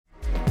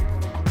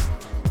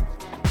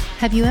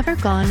Have you ever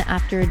gone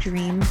after a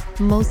dream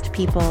most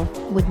people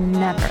would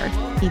never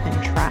even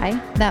try?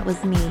 That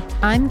was me.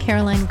 I'm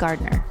Caroline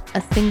Gardner,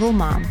 a single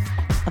mom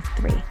of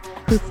 3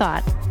 who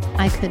thought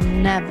I could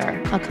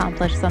never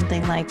accomplish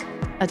something like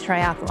a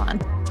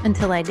triathlon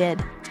until I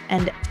did,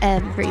 and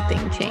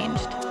everything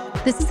changed.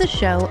 This is a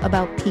show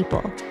about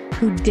people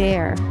who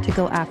dare to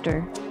go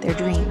after their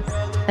dreams,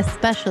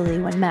 especially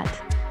when met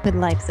with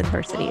life's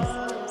adversities.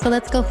 So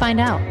let's go find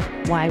out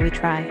why we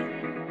try.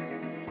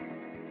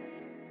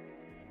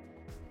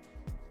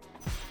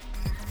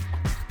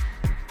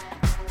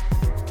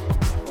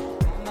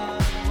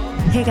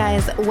 Hey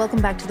guys,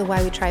 welcome back to the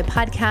Why We Try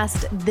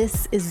podcast.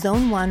 This is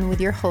Zone 1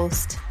 with your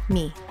host,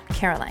 me,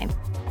 Caroline.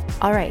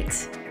 All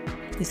right,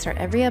 we start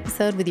every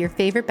episode with your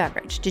favorite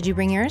beverage. Did you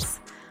bring yours?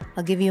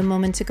 I'll give you a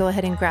moment to go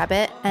ahead and grab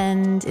it.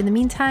 And in the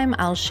meantime,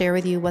 I'll share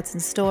with you what's in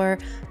store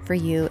for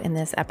you in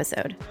this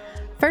episode.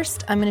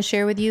 First, I'm going to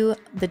share with you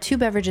the 2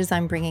 beverages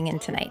I'm bringing in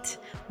tonight.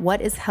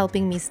 What is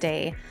helping me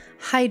stay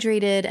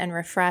hydrated and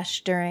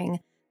refreshed during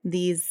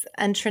these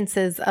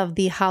entrances of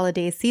the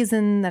holiday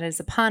season that is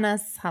upon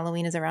us.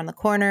 Halloween is around the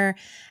corner,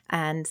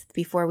 and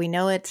before we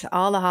know it,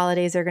 all the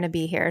holidays are going to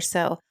be here.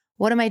 So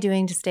what am I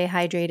doing to stay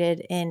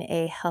hydrated in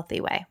a healthy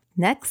way?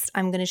 Next,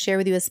 I'm going to share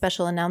with you a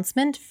special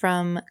announcement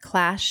from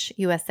Clash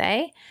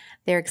USA.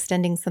 They're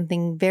extending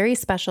something very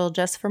special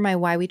just for my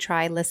Why We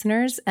Try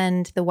listeners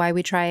and the Why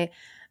We Try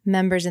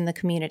members in the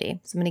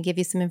community. So I'm going to give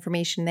you some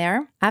information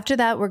there. After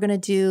that, we're going to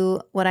do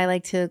what I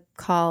like to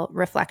call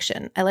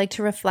reflection. I like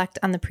to reflect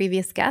on the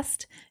previous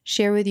guest,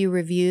 share with you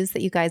reviews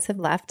that you guys have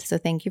left. So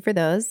thank you for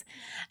those.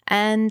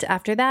 And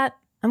after that,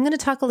 I'm going to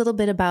talk a little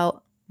bit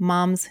about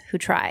moms who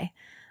try.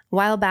 A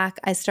while back,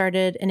 I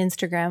started an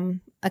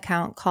Instagram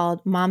account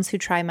called Moms Who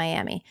Try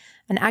Miami.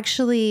 And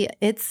actually,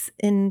 it's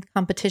in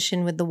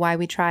competition with the Why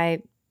We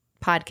Try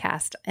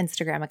podcast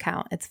Instagram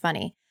account. It's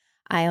funny.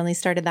 I only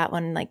started that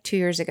one like 2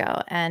 years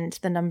ago and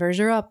the numbers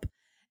are up.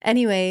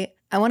 Anyway,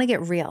 I want to get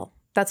real.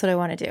 That's what I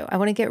want to do. I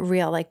want to get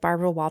real like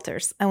Barbara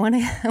Walters. I want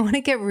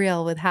to get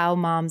real with how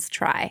moms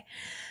try.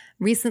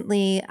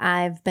 Recently,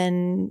 I've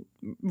been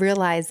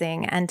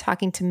realizing and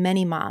talking to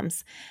many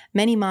moms.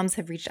 Many moms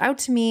have reached out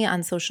to me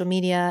on social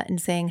media and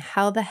saying,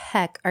 how the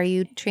heck are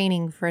you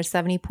training for a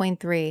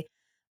 70.3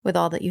 with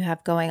all that you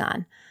have going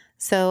on?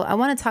 So I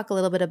want to talk a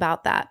little bit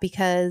about that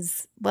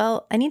because,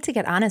 well, I need to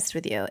get honest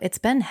with you. It's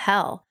been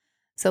hell.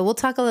 So we'll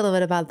talk a little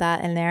bit about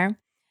that in there.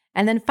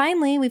 And then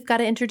finally, we've got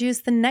to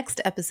introduce the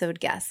next episode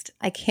guest.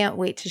 I can't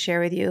wait to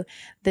share with you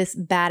this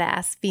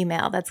badass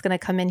female that's going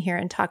to come in here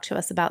and talk to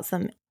us about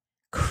some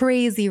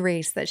crazy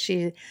race that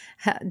she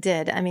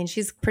did. I mean,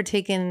 she's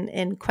partaken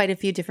in quite a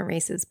few different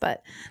races,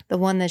 but the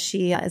one that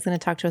she is going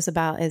to talk to us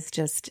about is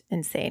just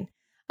insane.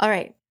 All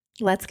right.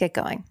 Let's get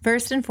going.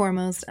 First and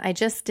foremost, I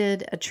just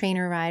did a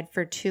trainer ride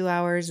for 2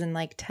 hours and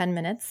like 10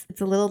 minutes.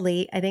 It's a little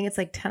late. I think it's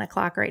like 10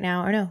 o'clock right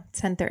now, or no,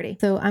 10:30.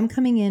 So I'm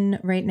coming in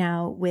right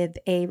now with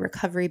a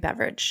recovery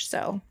beverage.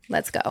 So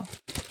let's go.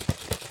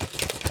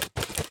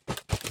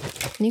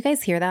 Can you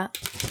guys hear that?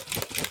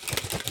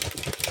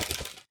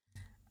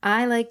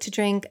 I like to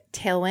drink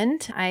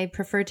Tailwind. I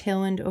prefer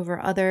Tailwind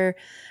over other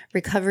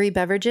recovery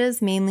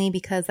beverages, mainly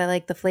because I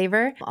like the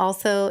flavor.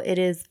 Also, it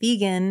is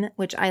vegan,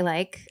 which I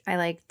like.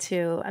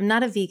 I'm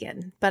not a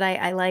vegan, but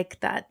I like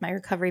that my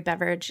recovery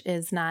beverage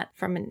is not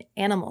from an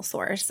animal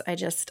source.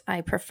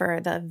 I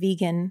prefer the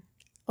vegan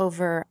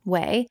over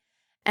whey.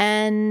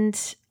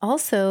 And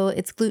also,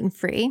 it's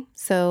gluten-free.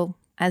 So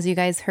as you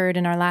guys heard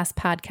in our last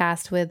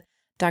podcast with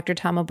Dr.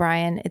 Tom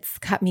O'Brien, it's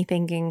got me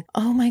thinking,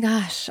 oh my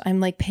gosh, I'm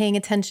like paying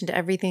attention to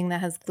everything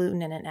that has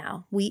gluten in it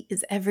now. Wheat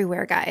is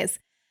everywhere, guys.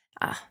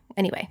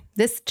 Anyway,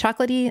 this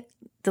chocolatey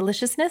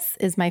deliciousness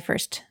is my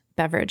first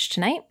beverage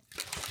tonight.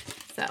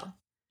 So,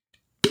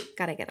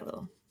 gotta get a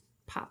little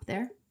pop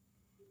there.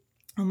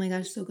 Oh my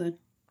gosh, so good.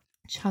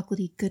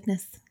 Chocolatey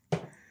goodness.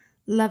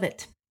 Love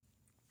it.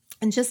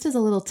 And just as a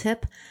little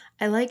tip,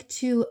 I like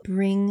to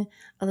bring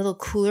a little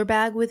cooler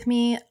bag with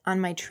me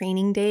on my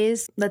training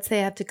days. Let's say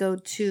I have to go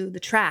to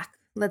the track.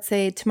 Let's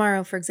say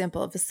tomorrow, for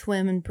example, if a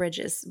swim and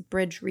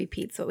bridge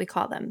repeats, what we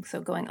call them. So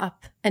going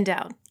up and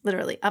down,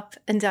 literally up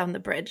and down the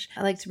bridge.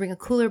 I like to bring a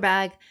cooler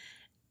bag,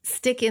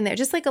 stick in there,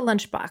 just like a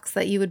lunchbox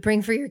that you would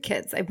bring for your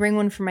kids. I bring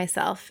one for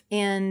myself.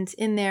 And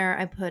in there,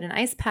 I put an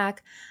ice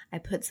pack. I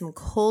put some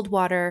cold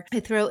water. I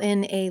throw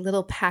in a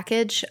little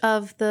package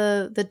of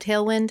the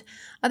Tailwind.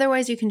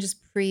 Otherwise, you can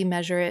just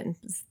pre-measure it and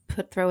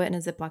throw it in a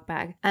Ziploc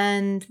bag.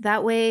 And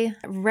that way,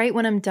 right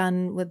when I'm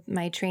done with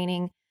my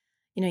training,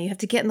 you have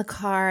to get in the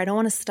car. I don't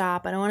want to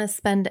stop. I don't want to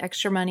spend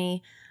extra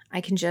money.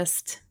 I can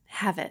just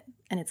have it.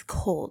 And it's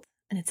cold.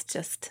 And it's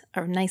just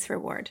a nice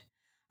reward.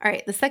 All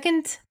right, the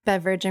second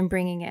beverage I'm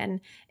bringing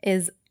in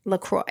is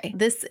LaCroix.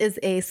 This is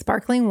a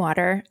sparkling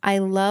water. I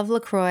love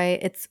LaCroix.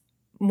 It's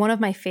one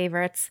of my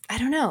favorites. I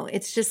don't know.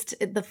 It's just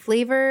the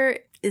flavor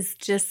is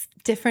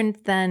just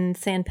different than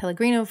San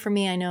Pellegrino for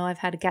me. I know I've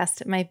had a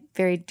guest, my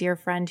very dear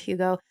friend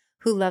Hugo,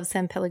 who loves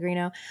San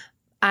Pellegrino.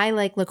 I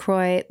like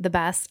LaCroix the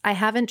best. I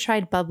haven't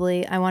tried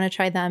Bubbly. I want to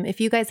try them. If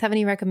you guys have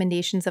any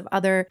recommendations of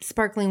other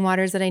sparkling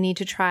waters that I need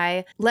to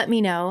try, let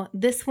me know.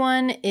 This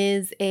one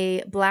is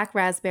a black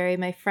raspberry.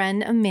 My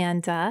friend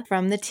Amanda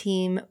from the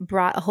team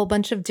brought a whole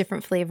bunch of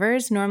different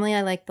flavors. Normally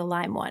I like the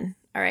lime one.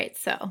 All right,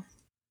 so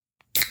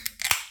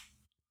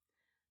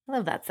I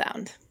love that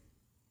sound.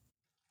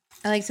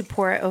 I like to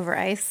pour it over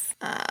ice.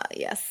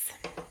 Yes.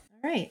 All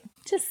right.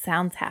 Just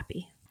sounds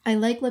happy. I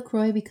like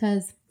LaCroix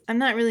because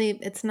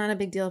it's not a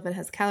big deal if it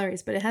has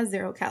calories, but it has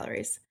 0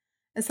 calories.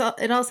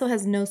 It also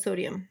has no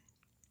sodium.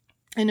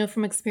 I know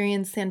from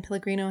experience San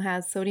Pellegrino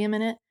has sodium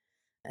in it,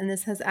 and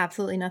this has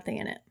absolutely nothing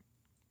in it.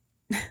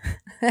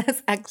 It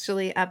has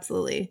actually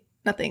absolutely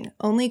nothing.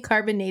 Only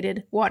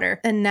carbonated water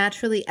and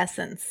naturally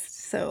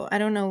essenced. So I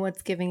don't know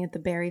what's giving it the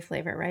berry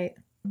flavor, right?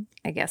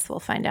 I guess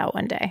we'll find out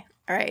one day.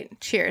 All right.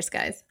 Cheers,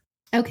 guys.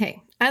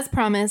 Okay. As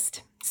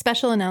promised,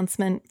 special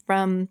announcement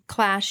from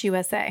Clash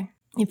USA.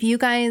 If you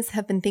guys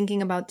have been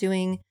thinking about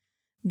doing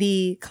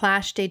the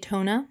Clash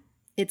Daytona,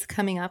 it's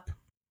coming up.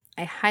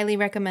 I highly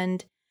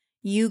recommend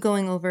you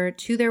going over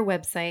to their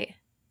website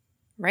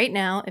right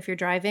now. If you're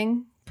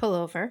driving, pull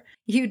over.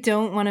 You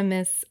don't want to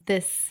miss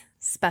this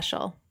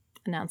special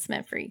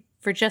announcement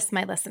for just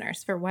my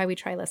listeners, for Why We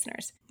Try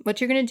listeners. What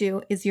you're going to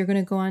do is you're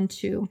going to go on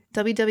to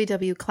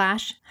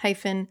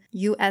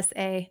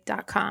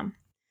www.clash-usa.com.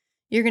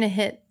 You're going to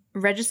hit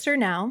register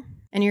now,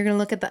 and you're going to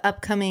look at the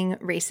upcoming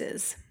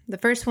races. The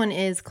first one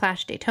is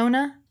Clash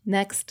Daytona,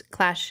 next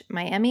Clash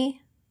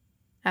Miami,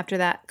 after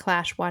that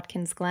Clash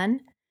Watkins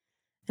Glen,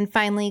 and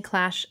finally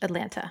Clash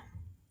Atlanta.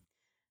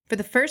 For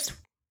the first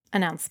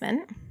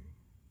announcement,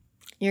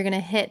 you're going to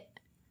hit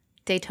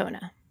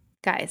Daytona.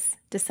 Guys,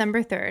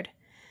 December 3rd,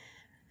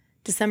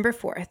 December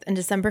 4th, and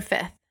December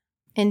 5th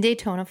in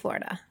Daytona,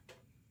 Florida.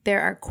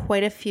 There are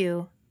quite a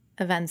few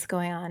events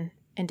going on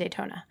in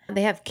Daytona.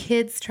 They have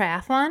Kids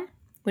Triathlon,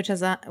 which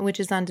is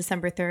on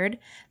December 3rd.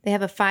 They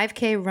have a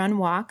 5K run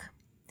walk.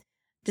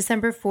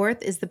 December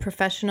 4th is the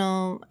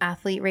professional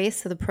athlete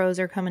race, so the pros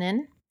are coming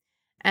in.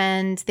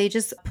 And they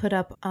just put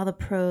up all the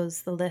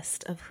pros, the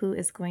list of who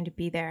is going to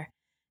be there.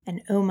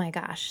 And oh my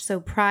gosh, so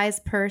prize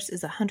purse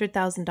is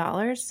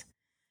 $100,000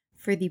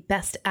 for the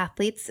best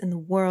athletes in the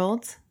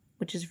world,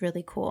 which is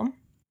really cool.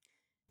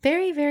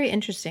 Very, very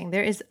interesting.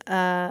 There is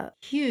a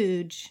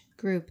huge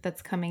group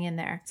that's coming in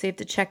there. So you have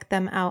to check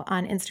them out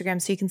on Instagram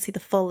so you can see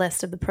the full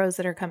list of the pros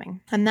that are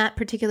coming. On that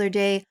particular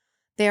day,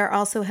 they are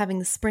also having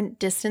the sprint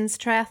distance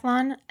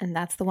triathlon, and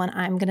that's the one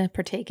I'm going to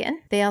partake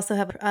in. They also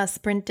have a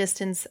sprint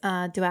distance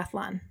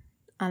duathlon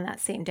on that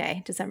same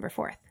day, December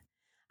 4th.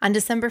 On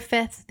December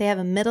 5th, they have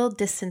a middle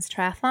distance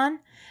triathlon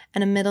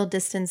and a middle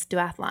distance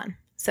duathlon.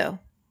 So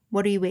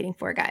what are you waiting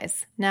for,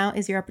 guys? Now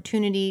is your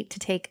opportunity to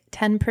take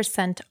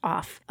 10%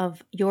 off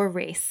of your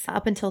race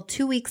up until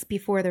 2 weeks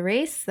before the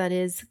race. That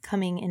is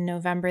coming in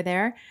November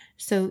there.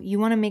 So you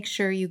want to make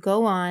sure you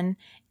go on,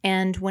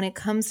 and when it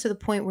comes to the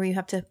point where you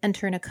have to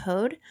enter in a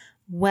code,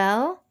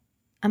 well,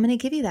 I'm going to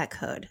give you that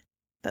code.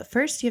 But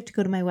first, you have to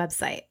go to my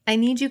website. I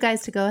need you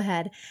guys to go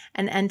ahead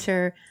and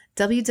enter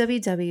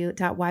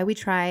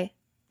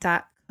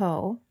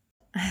www.whywetry.co.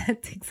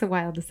 It takes a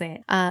while to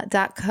say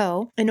it,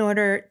 .co, in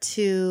order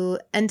to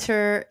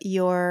enter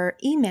your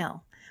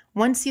email.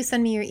 Once you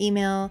send me your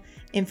email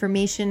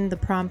information, the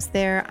prompts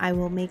there, I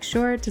will make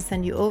sure to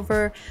send you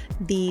over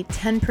the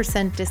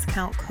 10%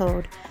 discount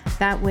code.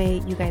 That way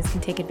you guys can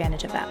take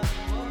advantage of that.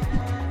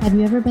 Have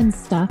you ever been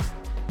stuck?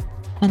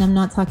 And I'm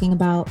not talking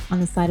about on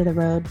the side of the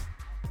road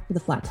with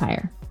a flat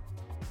tire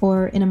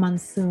or in a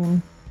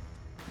monsoon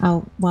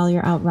out while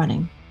you're out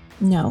running.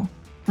 No,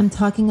 I'm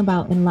talking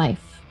about in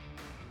life.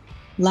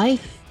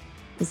 Life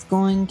is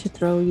going to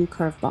throw you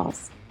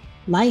curveballs.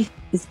 Life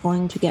is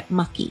going to get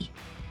mucky,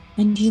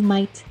 and you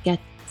might get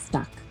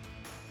stuck.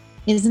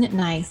 Isn't it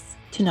nice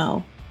to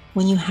know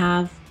when you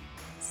have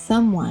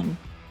someone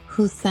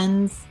who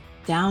sends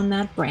down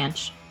that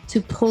branch to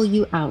pull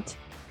you out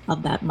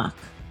of that muck?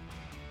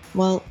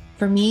 Well,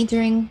 for me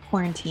during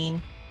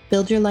quarantine,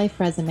 Build Your Life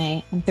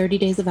Resume and 30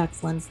 Days of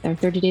Excellence, their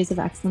 30 Days of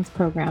Excellence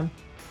program,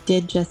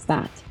 did just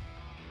that.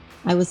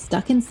 I was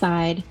stuck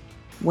inside.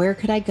 Where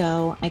could I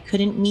go? I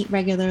couldn't meet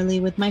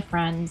regularly with my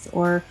friends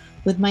or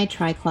with my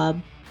tri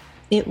club.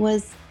 It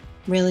was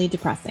really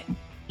depressing.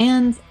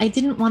 And I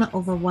didn't want to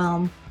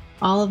overwhelm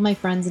all of my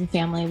friends and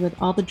family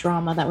with all the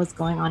drama that was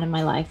going on in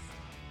my life.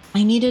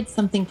 I needed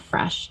something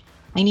fresh.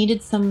 I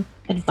needed some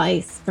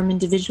advice from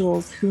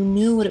individuals who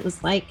knew what it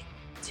was like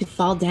to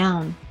fall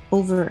down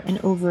over and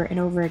over and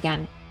over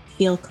again,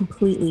 feel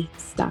completely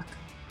stuck.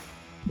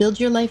 Build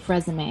Your Life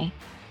Resume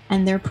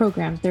and their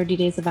program, 30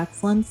 Days of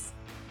Excellence,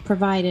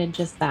 provided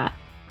just that.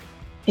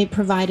 It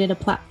provided a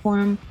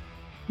platform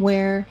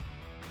where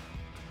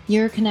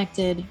you're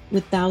connected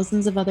with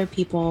thousands of other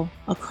people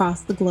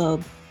across the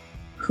globe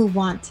who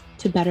want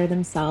to better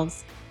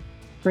themselves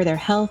for their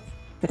health,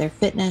 for their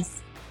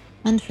fitness,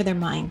 and for their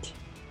mind.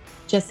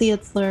 Jesse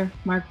Itzler,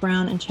 Mark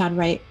Brown, and Chad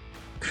Wright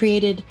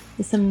created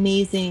this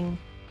amazing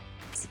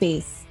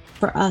space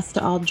for us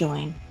to all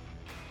join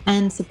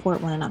and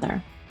support one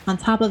another. On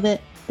top of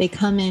it, They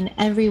come in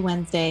every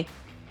Wednesday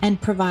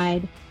and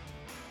provide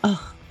a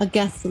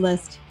guest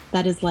list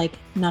that is like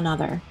none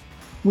other.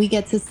 We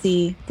get to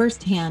see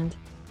firsthand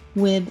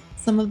with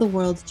some of the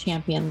world's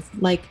champions,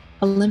 like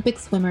Olympic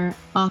swimmer,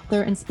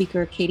 author, and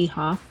speaker Katie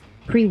Hoff,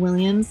 Pri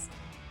Williams,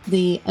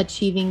 the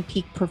Achieving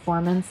Peak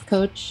Performance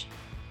coach,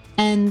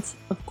 and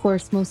of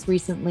course, most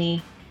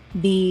recently,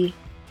 the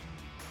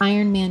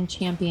Ironman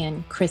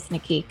champion, Chris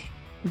Nikik.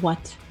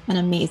 What an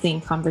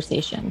amazing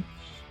conversation.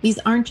 These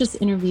aren't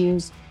just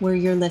interviews where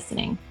you're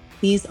listening.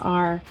 These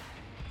are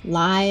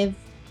live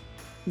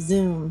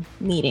Zoom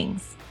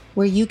meetings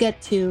where you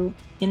get to,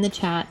 in the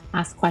chat,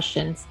 ask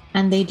questions,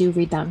 and they do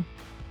read them.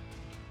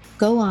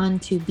 Go on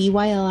to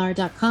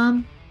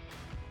bylr.com,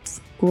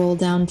 scroll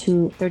down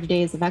to 30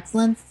 Days of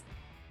Excellence,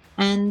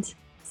 and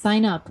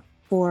sign up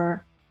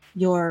for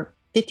your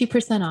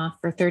 50% off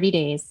for 30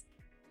 days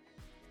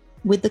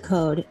with the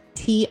code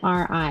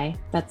TRI,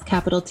 that's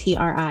capital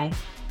TRI,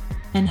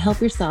 and help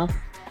yourself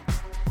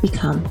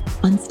become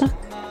unstuck.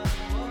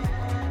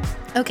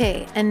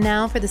 Okay, and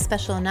now for the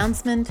special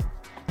announcement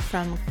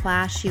from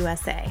Clash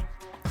USA.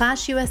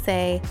 Clash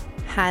USA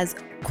has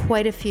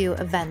quite a few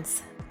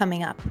events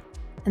coming up,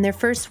 and their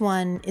first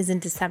one is in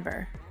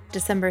December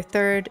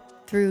 3rd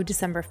through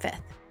December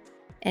 5th,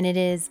 and it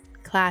is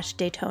Clash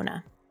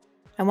Daytona.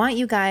 I want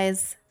you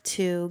guys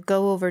to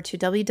go over to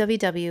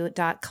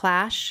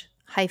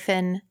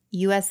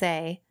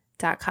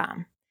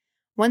www.clash-usa.com.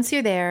 Once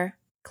you're there,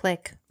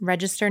 click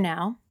Register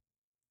Now,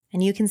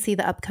 and you can see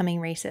the upcoming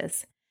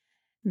races.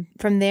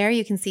 From there,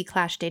 you can see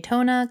Clash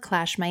Daytona,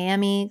 Clash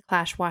Miami,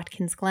 Clash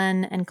Watkins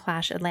Glen, and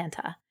Clash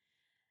Atlanta.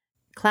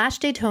 Clash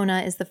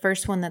Daytona is the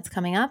first one that's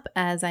coming up,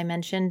 as I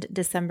mentioned,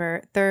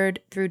 December 3rd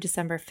through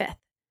December 5th.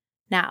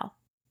 Now,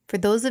 for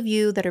those of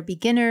you that are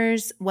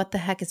beginners, what the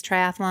heck is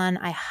triathlon?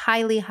 I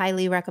highly,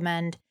 highly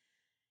recommend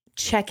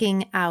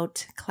checking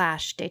out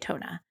Clash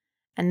Daytona.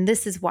 And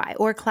this is why,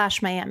 or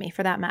Clash Miami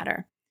for that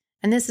matter.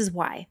 And this is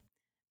why.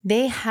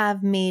 They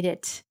have made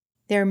it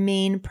their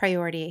main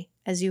priority,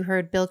 as you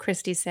heard Bill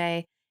Christie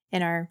say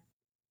in our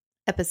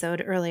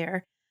episode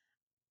earlier.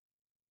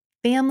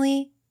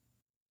 Family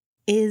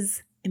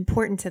is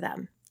important to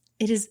them.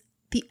 It is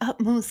the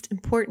utmost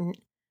important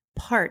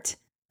part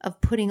of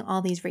putting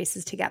all these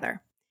races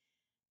together.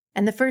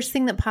 And the first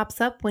thing that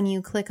pops up when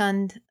you click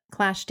on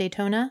Clash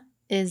Daytona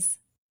is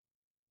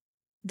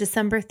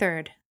December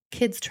 3rd,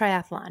 Kids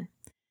Triathlon.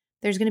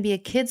 There's going to be a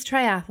kids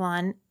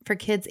triathlon for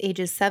kids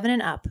ages 7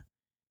 and up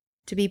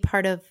to be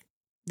part of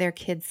their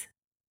kids'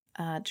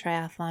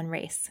 triathlon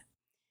race.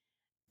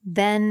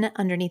 Then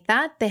underneath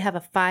that, they have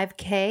a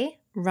 5K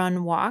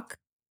run walk.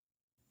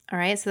 All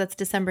right, so that's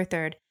December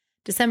 3rd.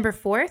 December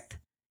 4th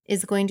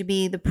is going to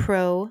be the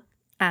pro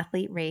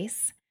athlete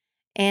race.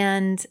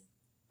 And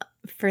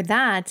for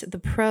that, the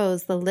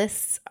pros, the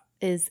list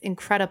is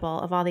incredible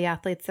of all the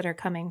athletes that are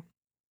coming.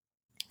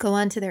 Go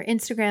on to their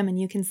Instagram and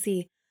you can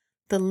see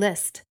the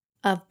list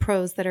of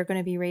pros that are going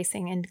to be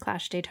racing in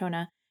Clash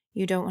Daytona.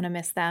 You don't want to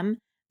miss them.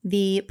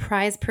 The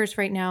prize purse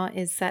right now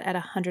is set at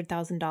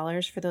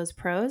 $100,000 for those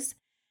pros.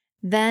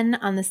 Then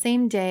on the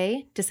same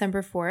day,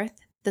 December 4th,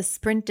 the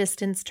sprint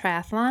distance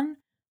triathlon,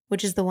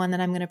 which is the one that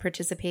I'm going to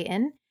participate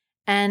in,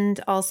 and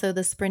also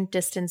the sprint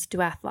distance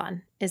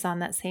duathlon is on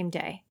that same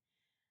day.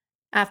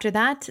 After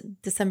that,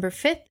 December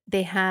 5th,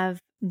 they have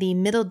the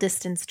middle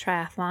distance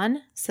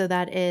triathlon. So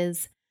that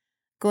is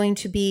going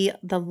to be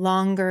the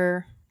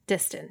longer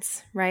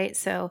distance, right?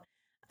 So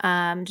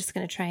I'm just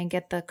going to try and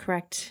get the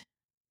correct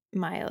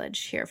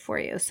mileage here for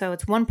you. So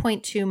it's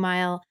 1.2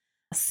 mile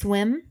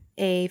swim,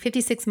 a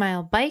 56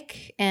 mile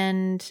bike,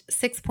 and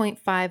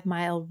 6.5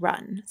 mile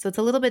run. So it's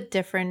a little bit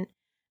different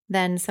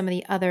than some of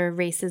the other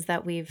races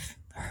that we've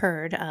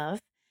heard of.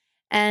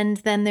 And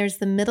then there's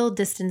the middle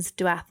distance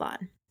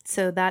duathlon.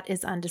 So that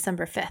is on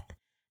December 5th.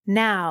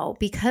 Now,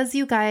 because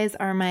you guys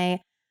are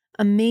my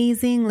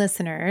amazing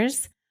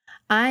listeners,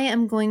 I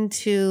am going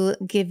to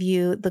give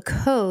you the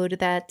code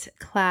that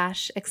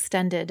Clash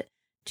extended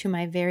to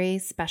my very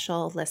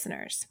special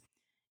listeners.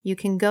 You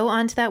can go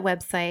onto that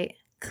website,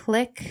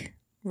 click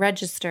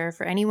register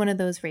for any one of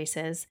those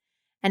races,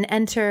 and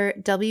enter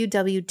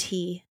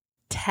WWT10.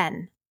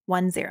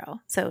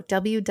 So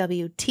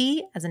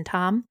WWT as in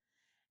Tom,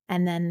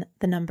 and then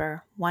the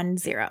number 10.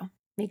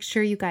 Make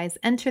sure you guys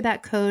enter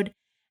that code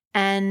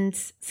and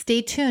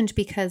stay tuned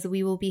because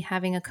we will be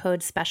having a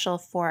code special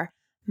for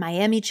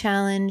Miami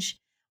Challenge,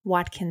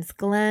 Watkins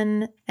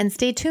Glen, and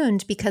stay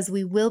tuned because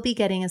we will be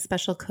getting a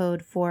special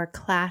code for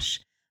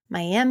Clash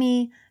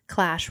Miami,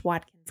 Clash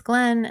Watkins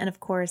Glen, and of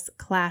course,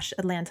 Clash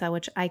Atlanta,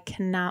 which I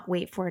cannot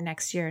wait for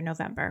next year in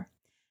November.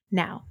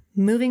 Now,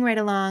 moving right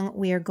along,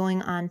 we are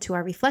going on to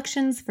our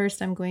reflections.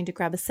 First, I'm going to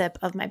grab a sip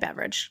of my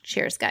beverage.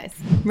 Cheers, guys.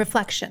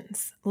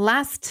 Reflections.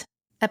 Last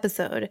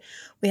episode,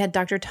 we had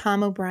Dr.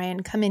 Tom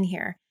O'Brien come in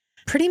here,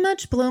 pretty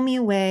much blow me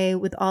away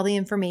with all the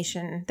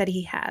information that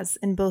he has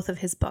in both of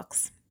his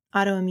books,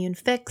 Autoimmune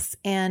Fix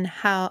and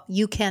How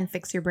You Can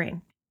Fix Your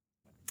Brain.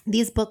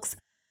 These books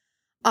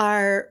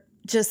are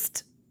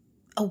just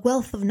a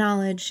wealth of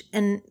knowledge,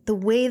 and the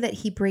way that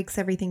he breaks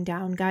everything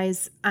down,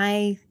 guys,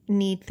 I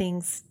need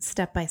things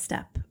step by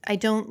step. I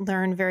don't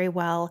learn very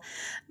well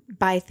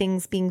by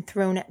things being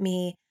thrown at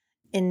me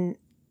in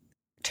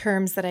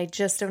terms that I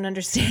just don't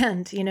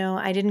understand.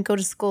 I didn't go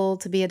to school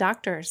to be a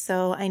doctor,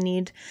 so I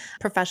need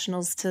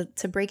professionals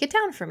to break it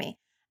down for me.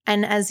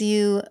 And as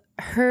you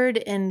heard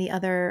in the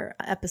other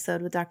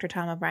episode with Dr.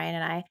 Tom O'Brien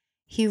and I,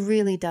 he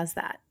really does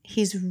that.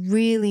 He's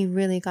really,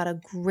 really got a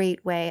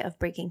great way of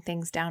breaking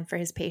things down for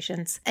his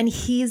patients. And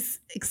he's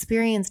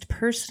experienced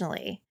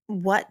personally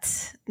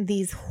what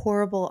these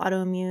horrible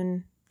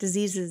autoimmune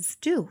diseases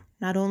do,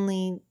 not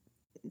only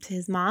to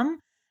his mom.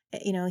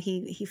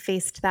 He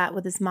faced that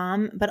with his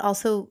mom, but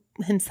also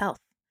himself.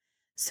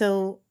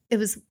 So it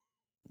was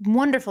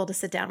wonderful to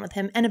sit down with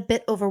him, and a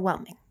bit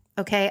overwhelming.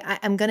 Okay.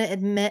 I'm going to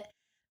admit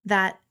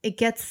that it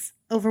gets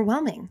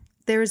overwhelming.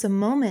 There was a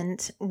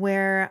moment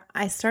where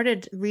I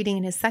started reading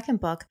in his second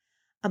book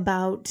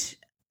about,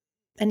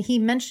 and he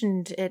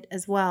mentioned it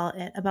as well,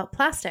 about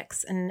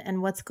plastics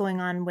and what's going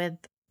on with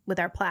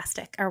our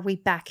plastic. Are we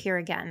back here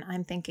again?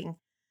 I'm thinking,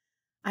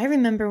 I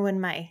remember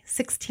when my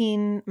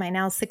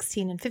now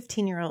 16 and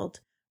 15-year-old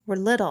were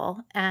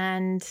little,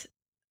 and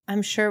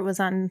I'm sure it was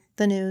on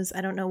the news,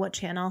 I don't know what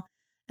channel,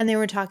 and they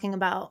were talking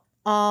about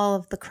all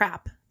of the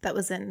crap that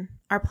was in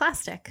our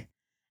plastic.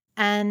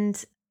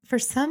 And for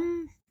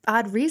some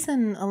odd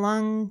reason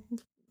along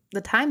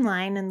the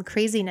timeline and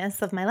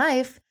craziness of my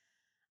life,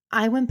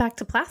 I went back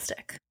to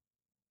plastic.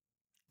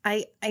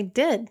 I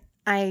did.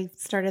 I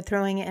started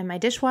throwing it in my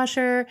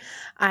dishwasher.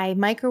 I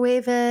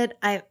microwave it.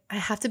 I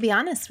have to be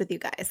honest with you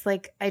guys.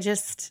 Like, I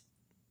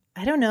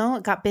don't know,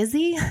 it got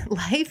busy,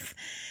 life.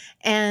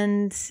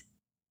 And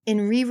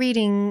in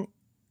rereading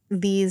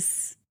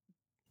this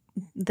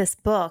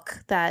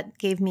book that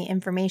gave me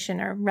information,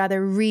 or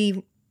rather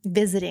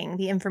revisiting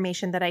the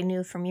information that I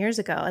knew from years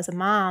ago as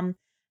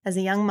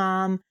a young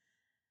mom,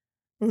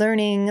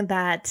 learning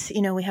that,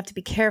 we have to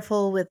be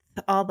careful with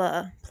all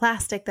the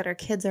plastic that our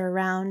kids are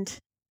around.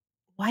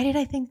 Why did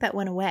I think that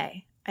went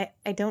away?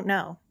 I don't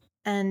know.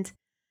 And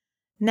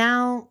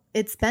now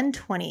it's been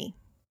 20,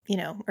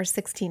 or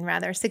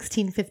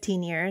 16,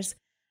 15 years.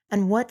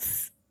 And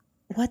what's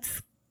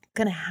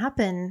going to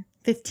happen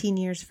 15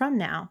 years from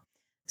now?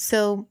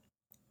 So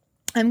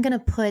I'm going to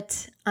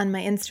put on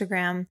my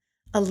Instagram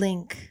a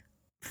link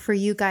for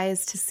you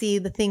guys to see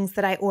the things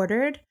that I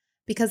ordered,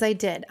 because I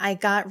did. I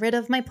got rid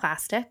of my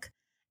plastic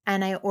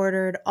and I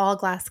ordered all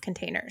glass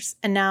containers.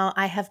 And now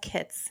I have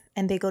kids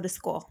and they go to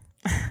school.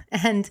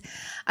 And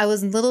I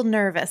was a little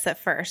nervous at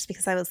first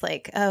because I was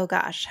like, oh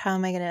gosh, how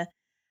am I going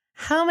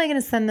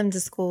to send them to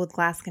school with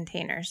glass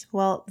containers?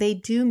 Well, they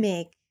do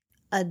make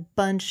a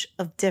bunch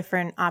of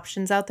different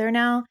options out there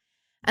now.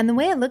 And the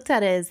way I looked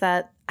at it is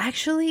that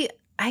actually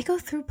I go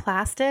through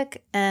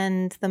plastic,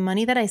 and the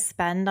money that I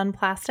spend on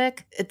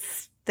plastic,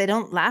 they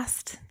don't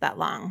last that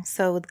long.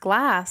 So with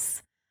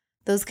glass,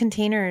 those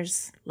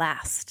containers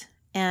last.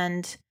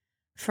 And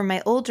for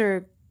my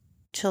older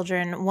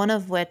children, one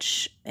of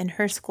which in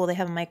her school, they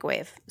have a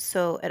microwave.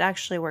 So it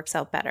actually works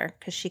out better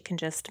because she can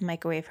just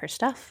microwave her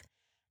stuff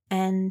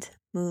and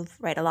move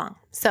right along.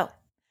 So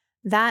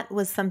that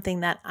was something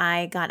that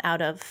I got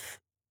out of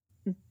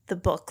the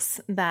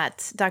books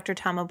that Dr.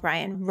 Tom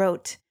O'Brien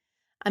wrote.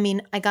 I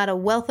mean, I got a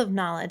wealth of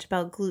knowledge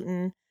about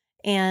gluten,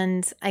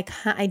 and I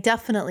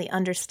definitely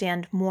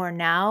understand more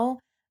now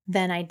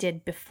than I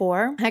did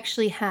before. I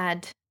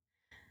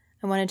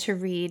wanted to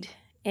read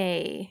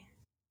a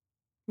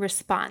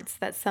response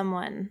that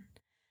someone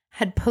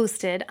had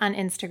posted on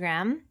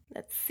Instagram.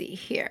 Let's see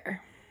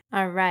here.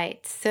 All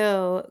right.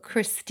 So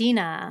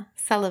Christina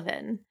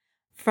Sullivan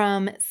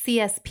from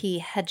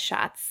CSP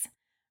Headshots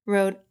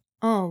wrote,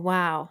 "Oh,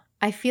 wow.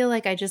 I feel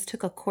like I just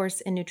took a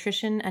course in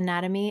nutrition,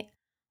 anatomy,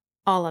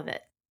 all of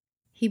it.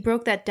 He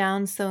broke that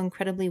down so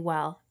incredibly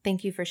well.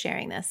 Thank you for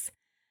sharing this."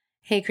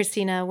 Hey,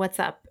 Christina, what's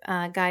up?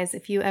 Guys,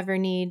 if you ever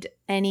need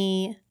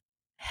any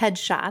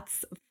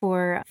headshots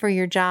for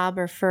your job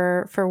or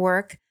for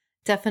work,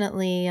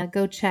 definitely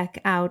go check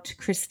out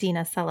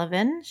Christina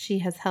Sullivan. She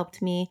has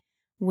helped me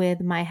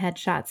with my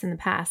headshots in the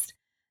past.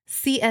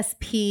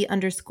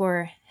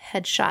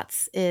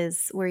 CSP_headshots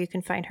is where you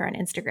can find her on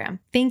Instagram.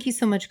 Thank you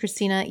so much,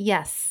 Christina.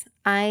 Yes,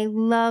 I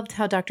loved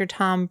how Dr.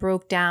 Tom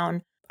broke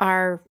down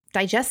our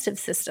digestive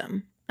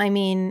system. I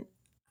mean,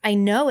 I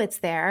know it's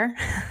there,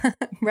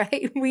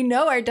 right? We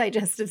know our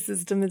digestive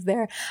system is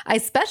there. I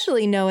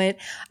especially know it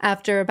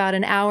after about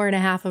an hour and a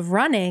half of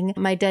running.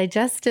 My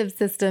digestive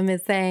system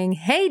is saying,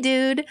 hey,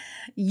 dude,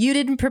 you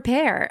didn't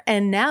prepare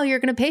and now you're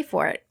going to pay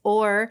for it.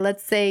 Or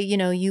let's say,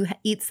 you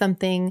eat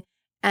something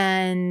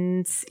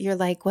and you're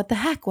like, what the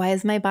heck? Why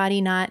is my body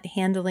not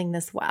handling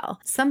this well?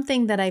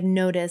 Something that I've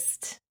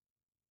noticed,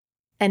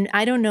 and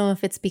I don't know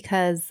if it's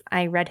because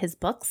I read his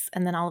books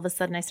and then all of a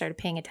sudden I started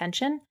paying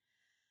attention.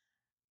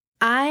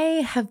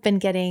 I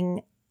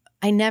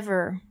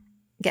never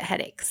get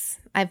headaches.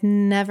 I've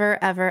never,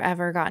 ever,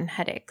 ever gotten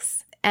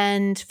headaches.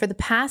 And for the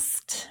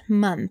past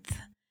month,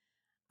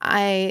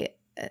 I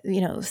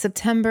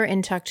September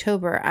into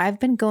October, I've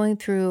been going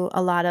through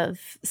a lot of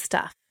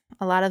stuff.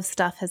 A lot of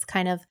stuff has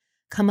kind of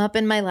come up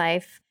in my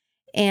life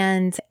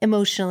and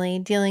emotionally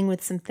dealing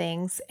with some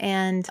things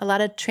and a lot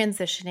of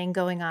transitioning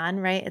going on,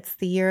 right? It's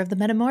the year of the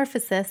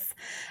metamorphosis.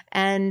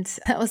 And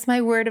that was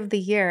my word of the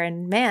year.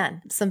 And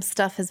man, some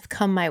stuff has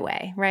come my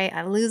way, right?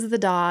 I lose the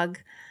dog.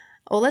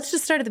 Well, let's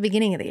just start at the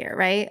beginning of the year,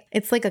 right?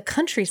 It's like a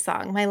country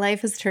song my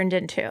life has turned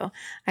into.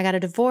 I got a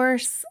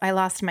divorce. I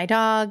lost my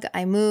dog.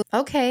 I moved.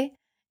 Okay.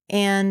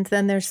 And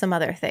then there's some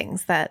other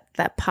things that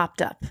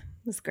popped up.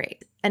 It was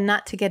great. And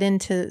not to get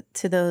into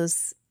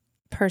those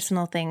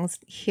personal things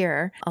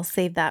here. I'll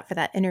save that for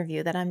that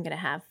interview that I'm going to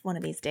have one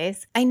of these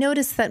days. I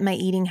noticed that my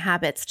eating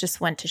habits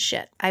just went to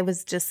shit. I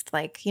was just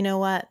like, you know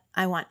what?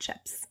 I want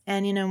chips.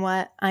 And you know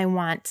what? I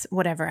want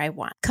whatever I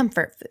want.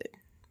 Comfort food,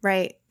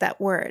 right?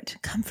 That word,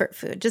 comfort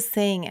food. Just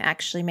saying it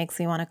actually makes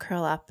me want to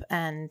curl up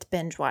and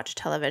binge watch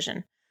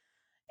television.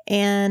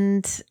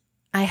 And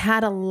I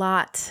had a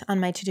lot on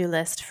my to-do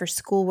list for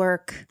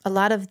schoolwork. A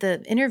lot of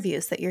the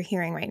interviews that you're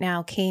hearing right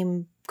now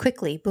came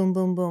quickly, boom,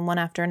 boom, boom, one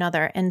after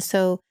another. And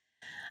so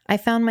I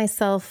found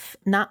myself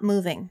not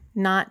moving,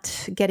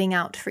 not getting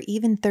out for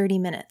even 30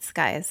 minutes,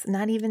 guys,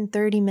 not even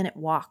 30-minute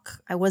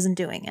walk. I wasn't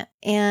doing it.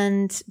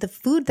 And the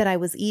food that I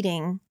was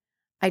eating,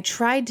 I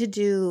tried to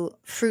do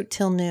Fruit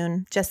Till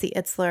Noon. Jesse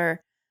Itzler,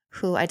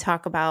 who I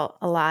talk about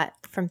a lot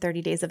from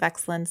 30 Days of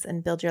Excellence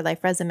and Build Your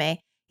Life Resume,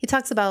 he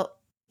talks about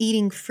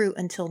eating fruit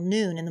until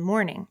noon in the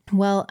morning.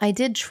 Well, I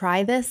did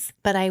try this,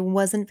 but I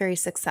wasn't very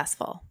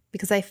successful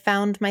because I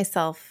found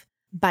myself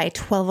by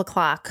 12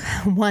 o'clock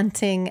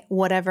wanting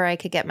whatever I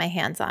could get my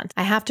hands on.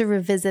 I have to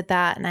revisit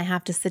that and I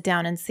have to sit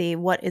down and see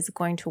what is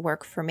going to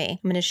work for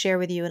me. I'm going to share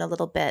with you in a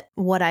little bit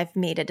what I've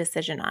made a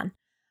decision on.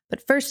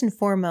 But first and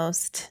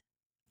foremost,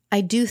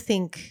 I do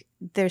think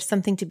there's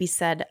something to be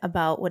said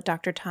about what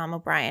Dr. Tom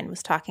O'Brien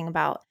was talking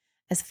about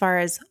as far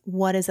as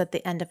what is at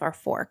the end of our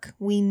fork.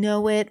 We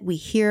know it, we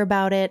hear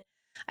about it.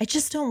 I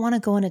just don't want to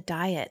go on a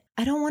diet.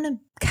 I don't want to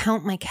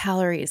count my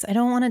calories. I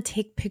don't want to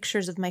take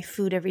pictures of my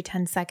food every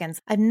 10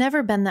 seconds. I've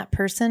never been that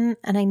person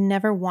and I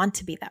never want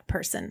to be that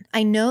person.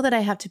 I know that I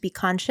have to be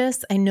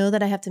conscious. I know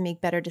that I have to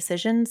make better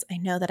decisions. I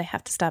know that I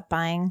have to stop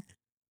buying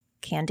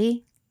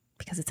candy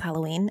because it's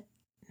Halloween.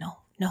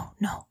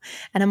 No.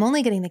 And I'm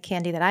only getting the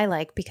candy that I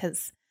like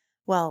because,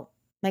 well,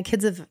 my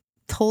kids have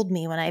told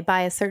me when I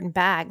buy a certain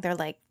bag, they're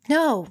like,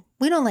 no,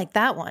 we don't like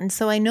that one.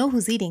 So I know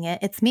who's eating it.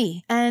 It's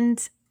me.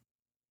 And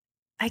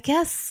I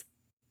guess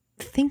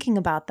thinking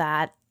about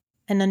that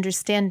and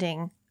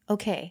understanding,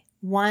 okay,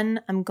 one,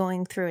 I'm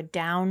going through a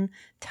down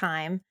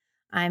time.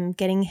 I'm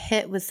getting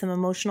hit with some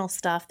emotional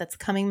stuff that's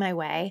coming my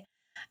way.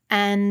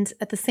 And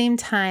at the same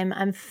time,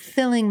 I'm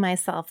filling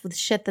myself with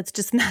shit that's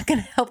just not going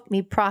to help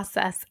me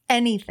process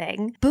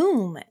anything.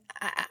 Boom.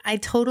 I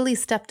totally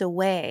stepped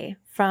away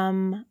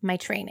from my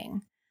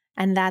training.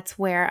 And that's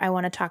where I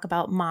want to talk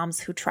about Moms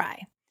Who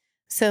Try.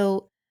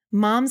 So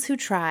Moms Who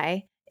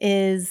Try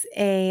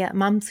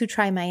Moms Who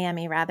Try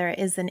Miami,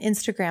 is an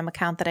Instagram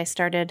account that I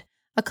started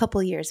a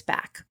couple years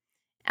back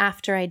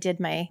after I did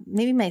my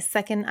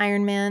second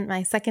Ironman,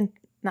 my second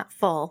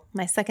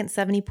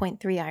 70.3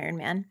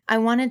 Ironman. I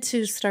wanted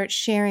to start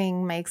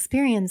sharing my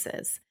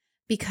experiences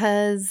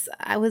because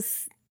I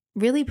was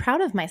really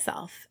proud of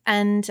myself.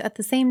 And at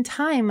the same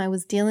time, I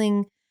was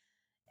dealing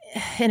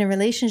in a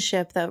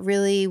relationship that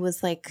really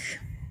was like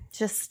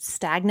just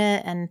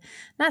stagnant, and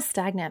not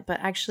stagnant, but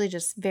actually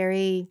just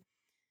very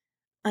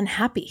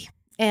unhappy.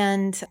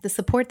 And the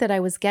support that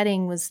I was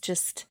getting was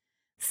just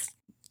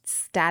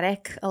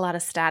static, a lot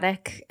of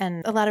static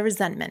and a lot of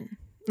resentment.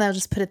 I'll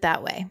just put it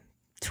that way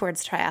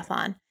towards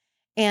triathlon.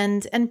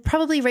 And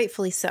probably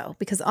rightfully so,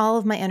 because all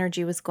of my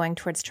energy was going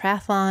towards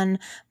triathlon,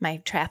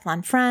 my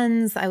triathlon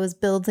friends. I was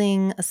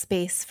building a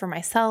space for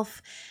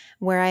myself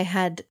where I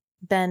had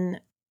been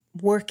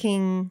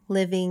working,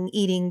 living,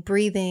 eating,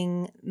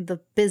 breathing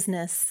the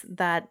business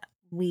that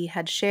we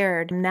had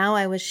shared. Now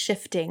I was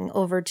shifting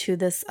over to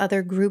this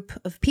other group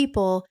of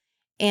people.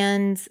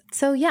 And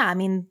so, yeah,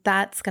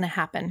 that's going to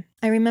happen.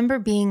 I remember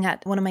being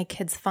at one of my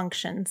kids'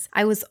 functions.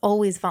 I was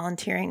always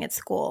volunteering at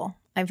school.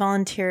 I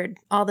volunteered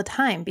all the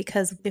time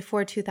because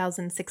before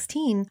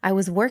 2016, I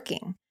was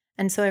working.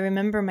 And so I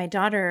remember my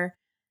daughter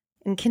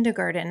in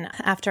kindergarten,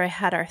 after I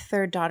had our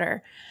third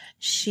daughter,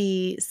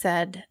 she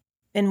said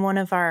in one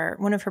of her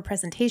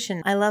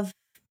presentation,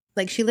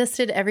 she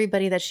listed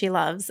everybody that she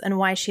loves and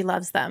why she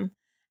loves them.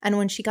 And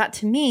when she got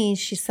to me,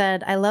 she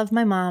said, I love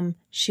my mom.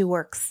 She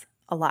works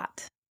a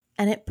lot.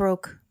 And it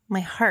broke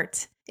my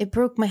heart. It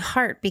broke my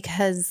heart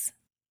because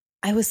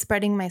I was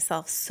spreading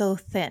myself so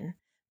thin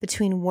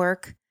between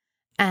work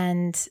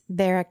and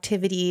their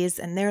activities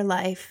and their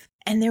life.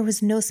 And there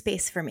was no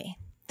space for me.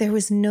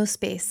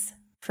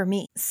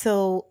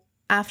 So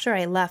after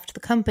I left the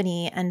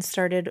company and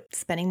started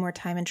spending more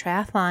time in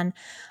triathlon,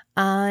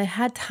 I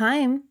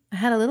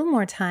had a little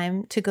more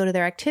time to go to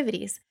their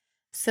activities.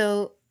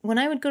 So when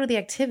I would go to the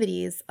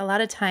activities, a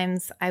lot of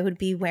times I would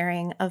be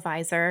wearing a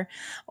visor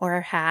or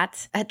a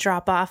hat. At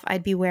drop off,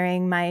 I'd be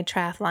wearing my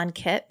triathlon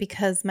kit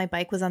because my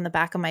bike was on the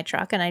back of my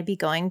truck and I'd be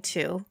going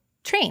to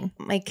train.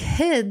 My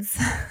kids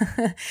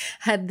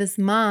had this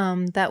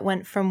mom that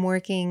went from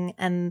working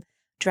and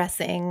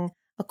dressing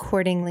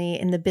accordingly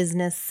in the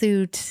business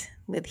suit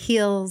with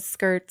heels,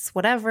 skirts,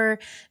 whatever,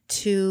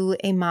 to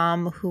a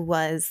mom who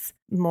was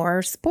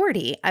more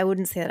sporty. I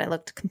wouldn't say that I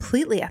looked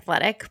completely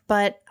athletic,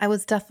 but I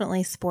was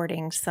definitely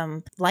sporting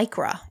some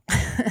Lycra.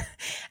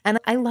 And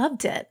I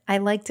loved it. I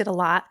liked it a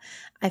lot.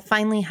 I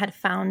finally had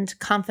found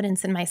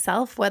confidence in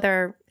myself,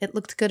 whether it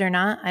looked good or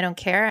not. I don't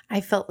care.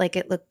 I felt like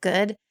it looked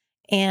good.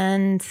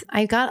 And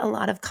I got a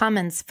lot of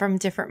comments from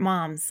different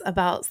moms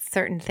about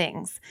certain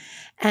things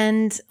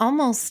and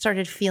almost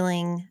started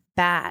feeling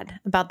bad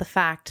about the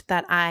fact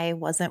that I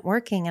wasn't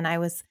working and I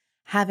was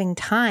having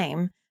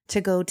time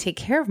to go take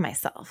care of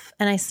myself.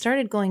 And I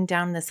started going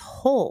down this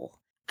hole.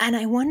 And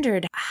I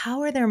wondered,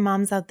 how are there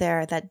moms out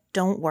there that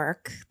don't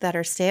work, that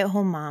are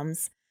stay-at-home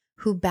moms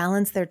who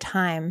balance their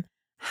time?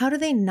 How do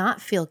they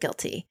not feel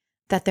guilty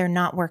that they're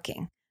not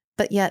working,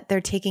 but yet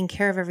they're taking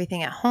care of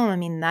everything at home? I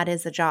mean, that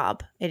is a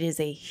job. It is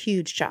a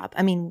huge job.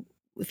 I mean,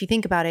 if you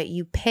think about it,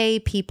 you pay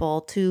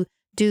people to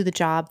do the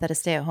job that a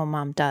stay-at-home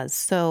mom does.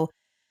 So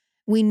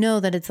we know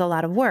that it's a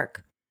lot of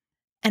work.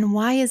 And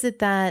why is it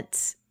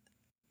that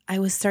I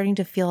was starting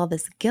to feel all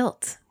this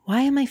guilt?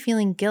 Why am I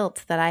feeling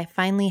guilt that I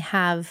finally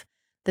have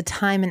the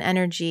time and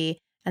energy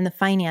and the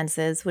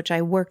finances, which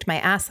I worked my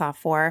ass off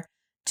for,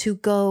 to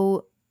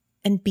go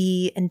and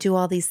be and do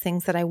all these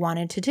things that I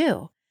wanted to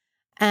do?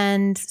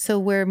 And so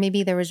where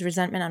maybe there was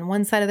resentment on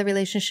one side of the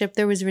relationship,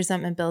 there was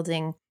resentment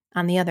building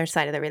on the other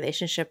side of the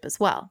relationship as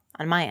well,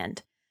 on my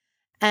end.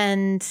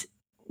 And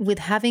with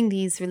having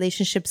these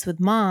relationships with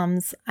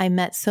moms, I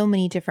met so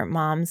many different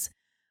moms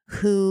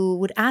who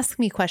would ask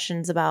me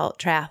questions about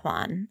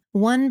triathlon.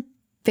 One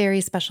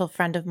very special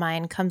friend of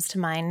mine comes to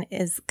mind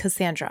is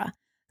Cassandra.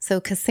 So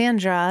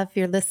Cassandra, if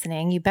you're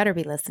listening, you better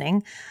be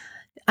listening.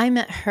 I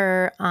met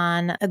her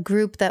on a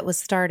group that was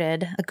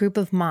started, a group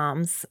of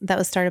moms that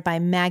was started by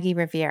Maggie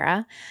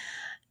Riviera.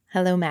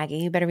 Hello, Maggie.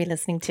 You better be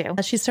listening too.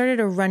 She started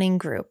a running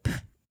group.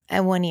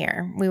 And one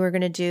year we were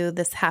going to do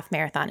this half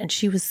marathon, and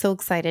she was so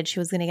excited. She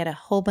was going to get a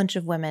whole bunch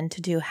of women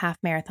to do half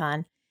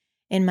marathon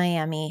in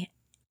Miami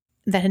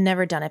that had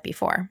never done it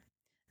before.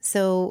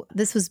 So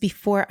this was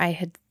before I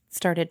had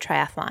started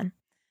triathlon.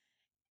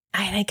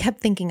 I kept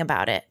thinking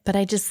about it, but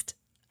I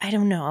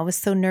don't know. I was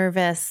so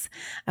nervous.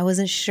 I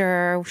wasn't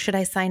sure. Should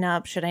I sign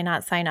up? Should I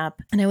not sign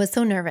up? And I was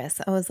so nervous.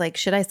 I was like,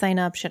 should I sign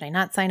up? Should I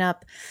not sign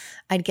up?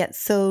 I'd get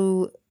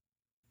so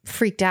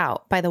freaked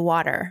out by the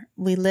water.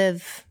 We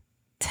live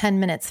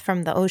 10 minutes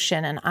from the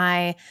ocean, and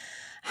I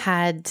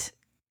had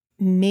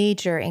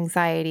major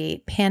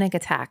anxiety, panic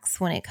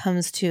attacks when it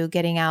comes to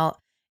getting out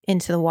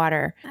into the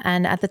water.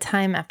 And at the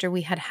time, after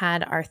we had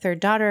had our third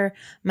daughter,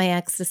 my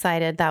ex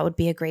decided that would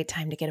be a great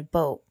time to get a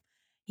boat.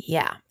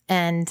 Yeah.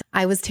 And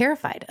I was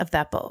terrified of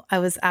that boat. I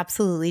was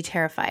absolutely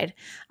terrified.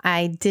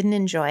 I didn't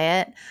enjoy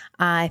it.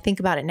 I think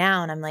about it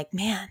now and I'm like,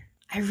 man,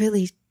 I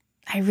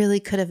really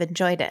could have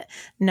enjoyed it.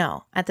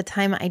 No, at the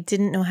time I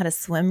didn't know how to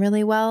swim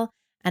really well.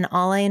 And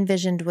all I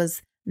envisioned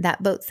was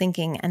that boat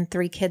sinking and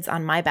 3 kids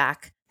on my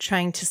back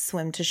trying to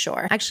swim to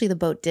shore. Actually, the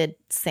boat did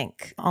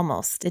sink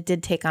almost. It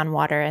did take on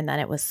water and then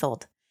it was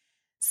sold.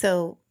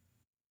 So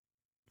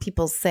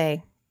people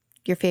say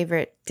your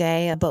favorite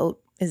day a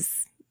boat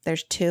is,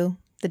 there's 2,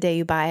 the day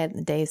you buy it and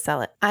the day you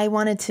sell it. I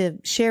wanted to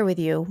share with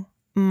you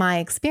my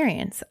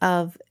experience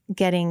of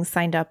getting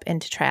signed up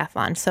into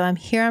triathlon. So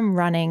I'm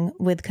running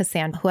with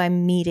Cassandra, who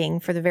I'm meeting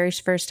for the very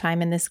first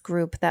time in this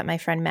group that my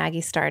friend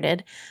Maggie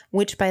started,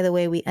 which, by the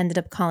way, we ended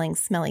up calling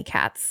Smelly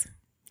Cats.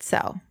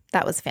 So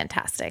that was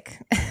fantastic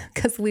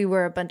because we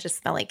were a bunch of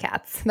smelly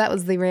cats. That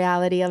was the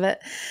reality of it.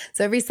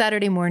 So every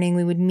Saturday morning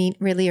we would meet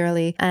really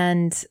early.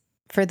 And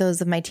for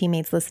those of my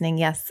teammates listening,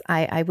 yes,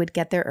 I would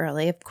get there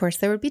early. Of course,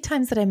 there would be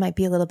times that I might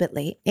be a little bit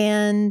late.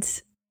 And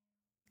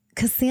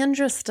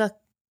Cassandra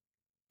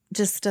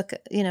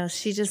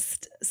she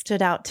just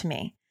stood out to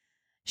me.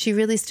 She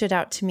really stood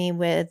out to me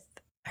with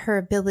her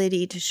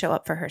ability to show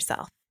up for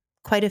herself.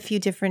 Quite a few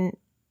different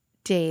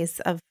days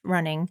of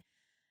running,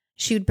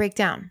 she would break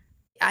down.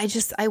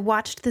 I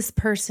watched this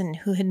person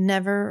who had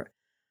never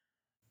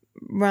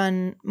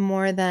run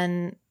more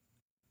than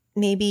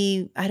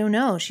maybe, I don't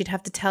know, she'd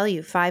have to tell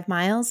you 5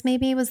 miles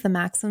maybe was the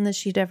maximum that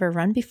she'd ever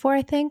run before,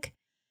 I think.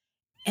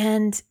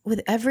 And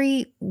with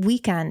every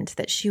weekend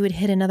that she would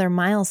hit another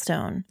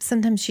milestone,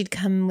 sometimes she'd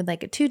come with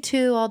like a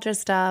tutu all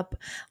dressed up,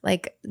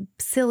 like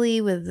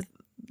silly with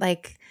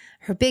like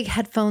her big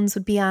headphones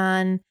would be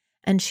on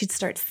and she'd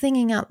start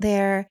singing out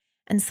there.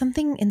 And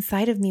something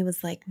inside of me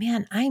was like,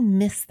 man, I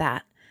miss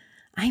that.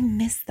 I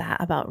miss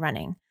that about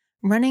running.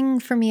 Running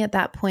for me at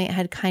that point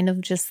had kind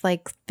of just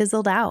like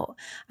fizzled out.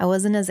 I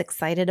wasn't as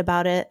excited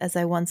about it as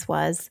I once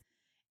was.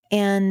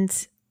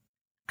 And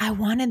I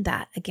wanted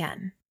that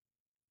again.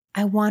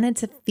 I wanted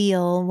to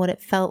feel what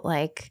it felt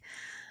like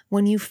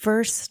when you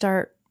first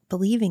start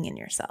believing in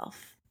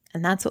yourself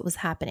And that's what was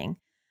happening.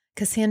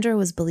 Cassandra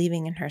was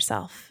believing in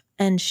herself,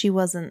 and she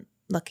wasn't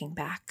looking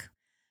back.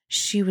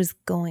 She was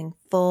going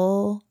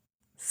full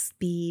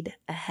speed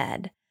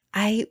ahead.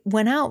 I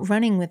went out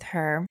running with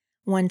her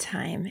one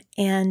time,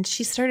 and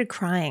she started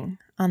crying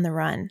on the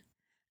run.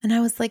 And I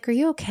was like, "Are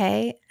you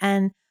okay?"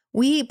 And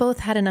we both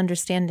had an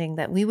understanding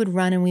that we would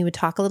run and we would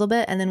talk a little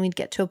bit, and then we'd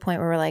get to a point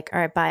where we're like, "All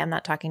right, bye. I'm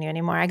not talking to you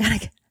anymore. I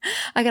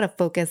gotta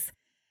focus."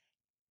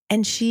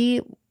 And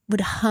she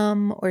would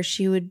hum, or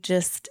she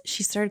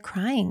started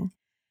crying.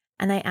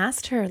 And I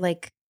asked her,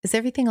 like, "Is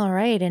everything all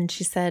right?" And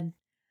she said,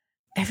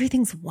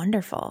 "Everything's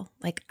wonderful.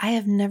 Like, I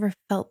have never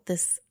felt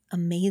this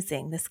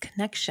amazing, this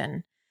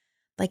connection.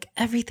 Like,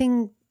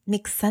 everything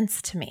makes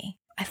sense to me."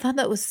 I thought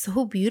that was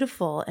so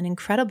beautiful and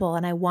incredible.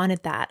 And I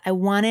wanted that. I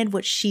wanted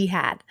what she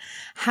had.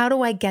 How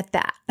do I get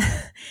that?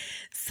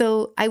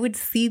 So I would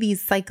see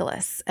these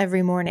cyclists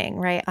every morning,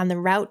 right? On the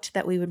route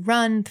that we would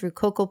run through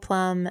Coco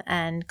Plum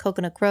and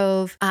Coconut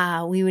Grove,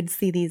 we would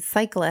see these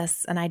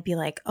cyclists, and I'd be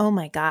like, "Oh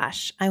my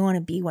gosh, I want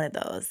to be one of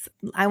those.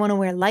 I want to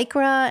wear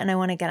Lycra, and I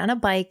want to get on a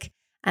bike,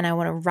 and I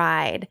want to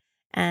ride."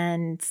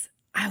 And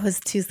I was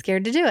too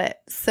scared to do it.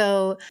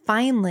 So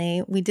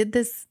finally, we did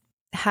this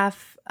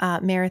half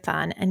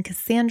marathon, and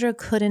Cassandra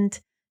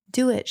couldn't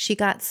do it. She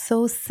got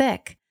so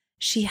sick.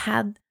 She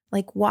had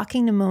like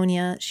walking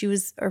pneumonia.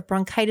 Or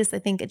bronchitis, I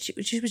think. And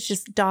she was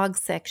just dog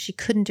sick. She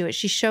couldn't do it.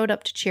 She showed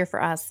up to cheer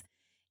for us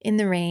in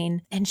the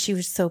rain, and she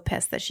was so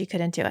pissed that she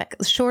couldn't do it.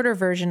 Shorter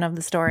version of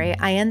the story,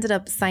 I ended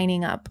up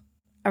signing up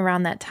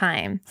around that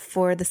time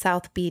for the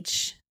South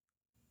Beach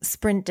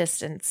sprint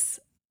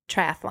distance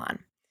triathlon.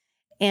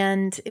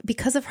 And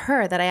because of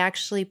her, that I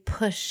actually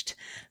pushed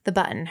the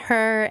button.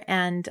 Her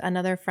and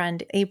another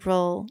friend,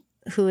 April,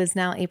 who is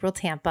now April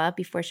Tampa.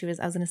 Before I was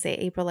going to say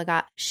April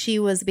Lagat. She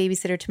was a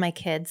babysitter to my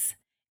kids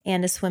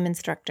and a swim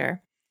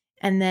instructor.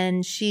 And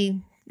then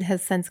she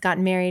has since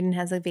gotten married and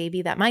has a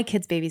baby that my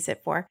kids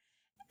babysit for.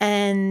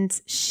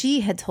 And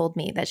she had told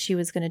me that she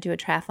was going to do a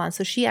triathlon.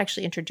 So she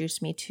actually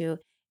introduced me to,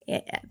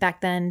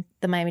 back then,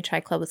 the Miami Tri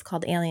Club was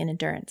called Alien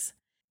Endurance.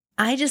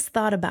 I just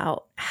thought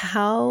about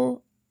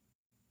how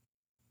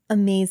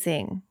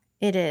amazing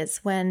it is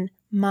when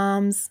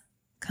moms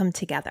come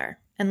together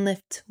and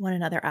lift one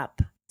another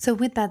up. So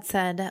with that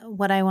said,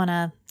 what I want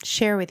to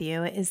share with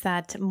you is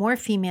that more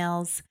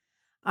females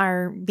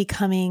are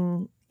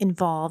becoming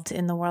involved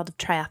in the world of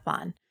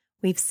triathlon.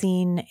 We've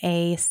seen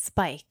a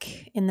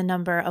spike in the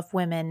number of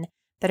women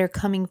that are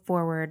coming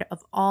forward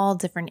of all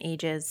different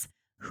ages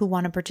who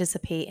want to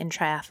participate in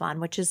triathlon,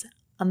 which is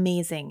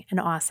amazing and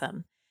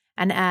awesome.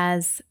 And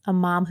as a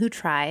mom who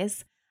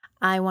tries,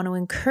 I want to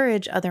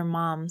encourage other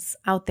moms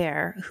out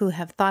there who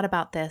have thought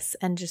about this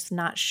and just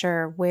not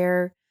sure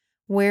where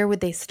would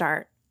they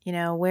start? You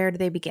know, where do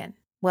they begin?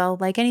 Well,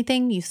 like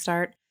anything, you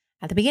start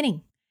at the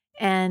beginning.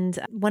 And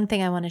one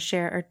thing I want to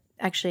share, or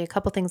actually a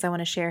couple things I want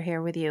to share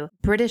here with you.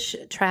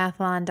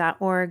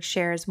 BritishTriathlon.org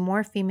shares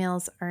more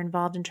females are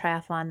involved in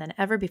triathlon than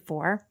ever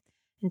before.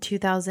 In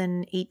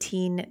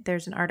 2018,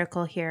 there's an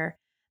article here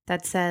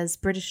that says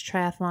British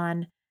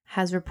Triathlon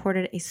has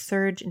reported a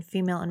surge in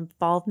female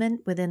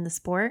involvement within the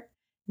sport,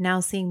 now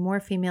seeing more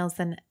females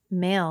than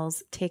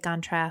males take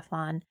on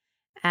triathlon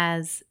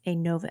as a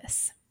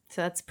novice.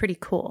 So that's pretty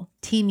cool.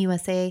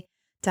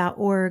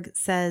 TeamUSA.org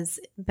says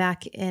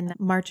back in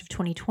March of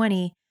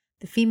 2020,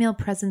 the female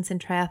presence in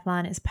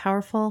triathlon is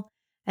powerful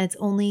and it's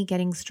only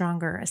getting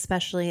stronger,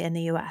 especially in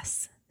the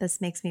US. This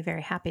makes me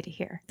very happy to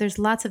hear. There's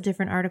lots of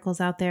different articles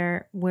out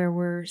there where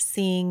we're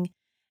seeing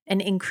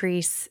an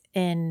increase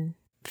in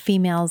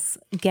females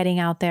getting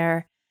out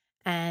there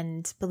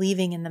and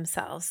believing in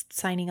themselves,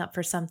 signing up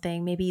for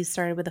something. Maybe you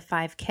started with a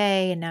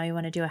 5K and now you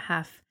want to do a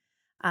half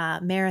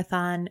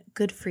marathon.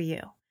 Good for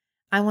you.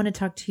 I want to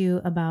talk to you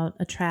about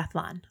a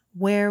triathlon.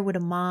 Where would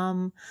a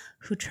mom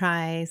who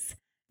tries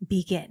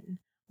begin?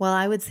 Well,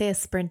 I would say a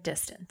sprint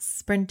distance.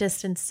 Sprint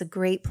distance is a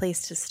great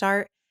place to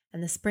start.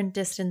 And the sprint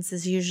distance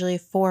is usually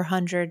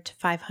 400 to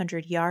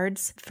 500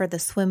 yards. For the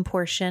swim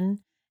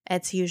portion,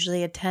 it's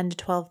usually a 10 to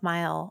 12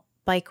 mile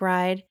bike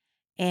ride.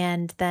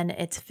 And then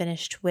it's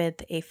finished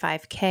with a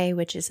 5K,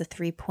 which is a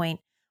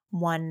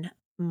 3.1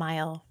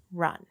 mile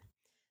run.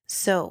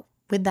 So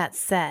with that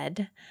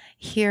said,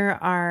 here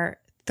are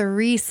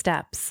 3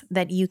 steps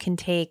that you can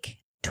take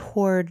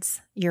towards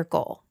your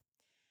goal.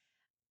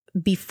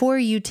 Before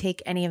you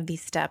take any of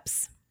these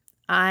steps,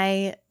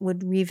 I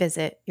would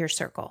revisit your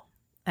circle.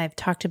 I've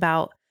talked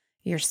about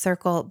your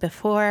circle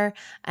before,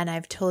 and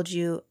I've told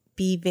you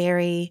be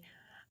very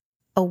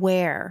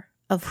aware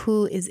of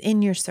who is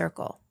in your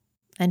circle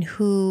and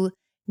who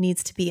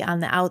needs to be on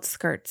the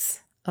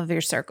outskirts of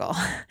your circle.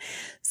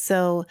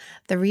 So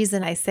the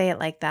reason I say it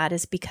like that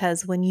is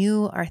because when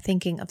you are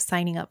thinking of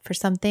signing up for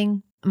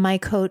something, my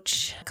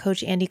coach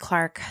Andy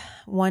Clark,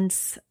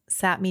 once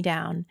sat me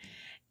down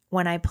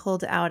when I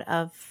pulled out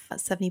of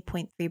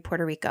 70.3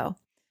 Puerto Rico.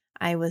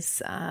 I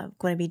was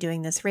going to be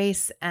doing this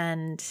race,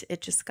 and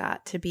it just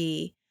got to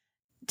be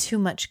too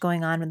much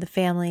going on with the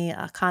family.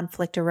 A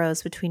conflict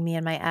arose between me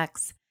and my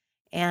ex,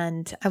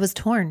 And I was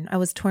torn. I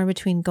was torn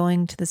between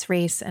going to this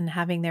race and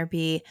having there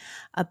be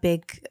a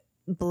big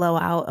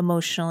blowout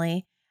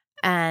emotionally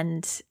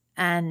and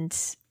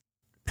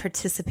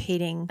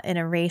participating in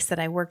a race that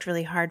I worked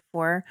really hard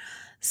for.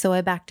 So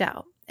I backed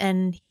out.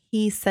 And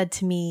he said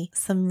to me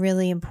some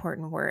really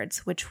important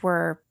words, which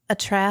were, a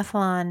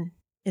triathlon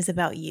is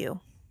about you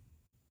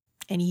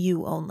and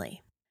you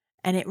only.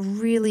 And it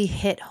really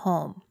hit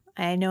home.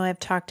 I know I've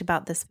talked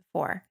about this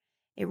before.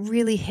 It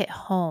really hit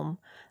home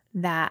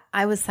that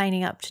I was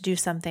signing up to do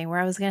something where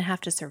I was going to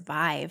have to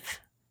survive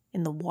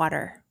in the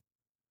water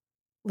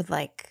with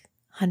like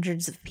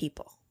hundreds of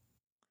people.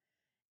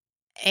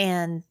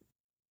 And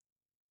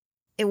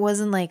it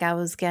wasn't like I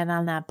was getting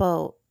on that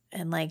boat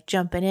and like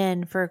jumping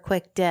in for a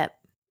quick dip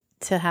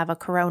to have a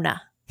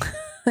Corona.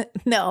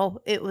 No,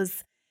 it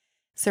was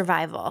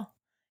survival.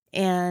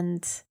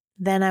 And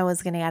then I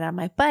was going to get on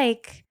my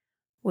bike,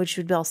 which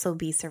would also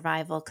be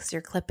survival because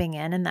you're clipping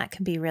in, and that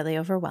can be really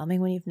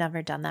overwhelming when you've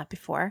never done that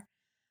before.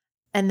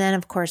 And then,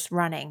 of course,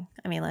 running.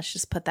 I mean, let's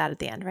just put that at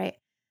the end, right?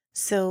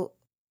 So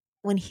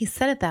when he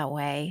said it that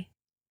way,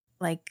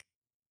 like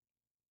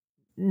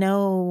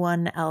no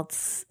one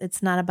else,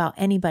 it's not about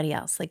anybody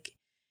else. Like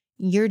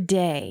your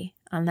day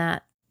on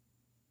that,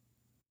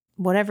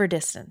 whatever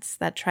distance,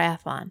 that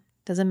triathlon,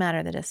 doesn't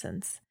matter the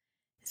distance,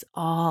 is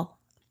all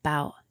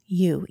about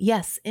you.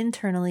 Yes,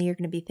 internally, you're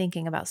going to be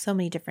thinking about so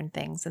many different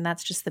things, and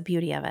that's just the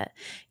beauty of it.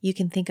 You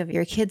can think of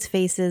your kids'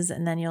 faces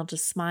and then you'll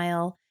just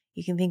smile.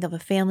 You can think of a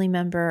family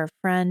member or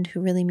friend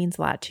who really means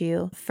a lot to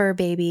you. Fur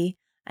baby.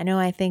 I know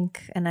I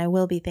think, and I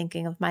will be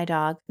thinking of my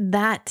dog.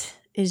 That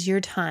is your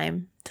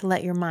time to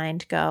let your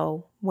mind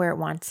go where it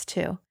wants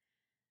to.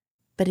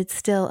 But it's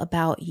still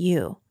about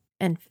you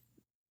and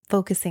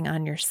focusing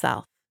on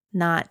yourself,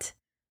 not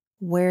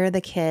where are the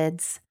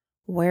kids,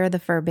 where are the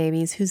fur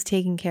babies, who's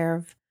taking care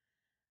of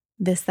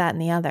this, that,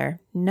 and the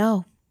other.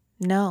 No,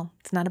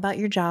 it's not about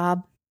your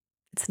job.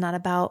 It's not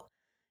about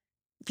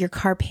your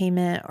car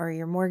payment or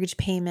your mortgage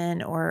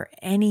payment or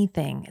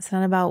anything. It's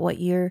not about what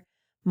your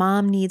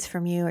mom needs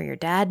from you or your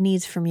dad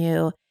needs from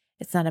you.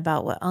 It's not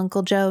about what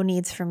Uncle Joe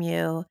needs from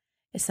you.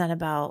 It's not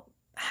about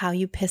how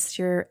you pissed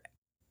your,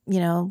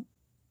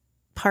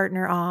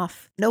 partner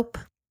off. Nope.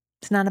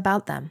 It's not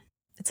about them.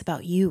 It's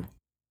about you.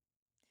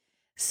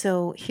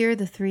 So here are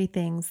the 3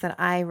 things that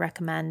I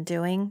recommend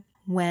doing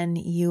when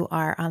you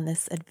are on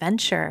this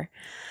adventure.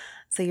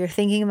 So you're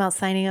thinking about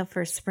signing up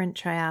for a sprint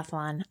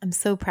triathlon. I'm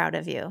so proud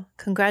of you.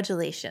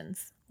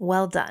 Congratulations.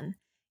 Well done.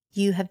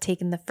 You have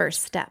taken the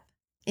first step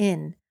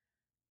in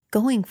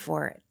going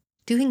for it,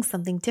 doing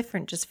something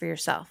different just for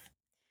yourself.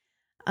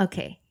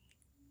 Okay.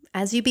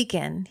 As you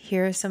begin,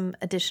 here are some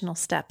additional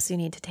steps you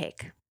need to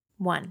take.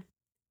 1,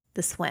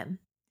 the swim.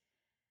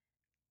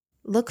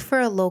 Look for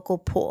a local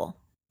pool.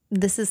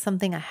 This is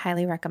something I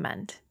highly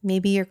recommend.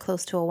 Maybe you're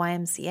close to a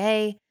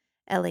YMCA,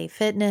 LA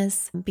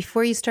Fitness.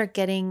 Before you start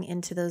getting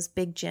into those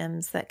big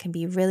gyms that can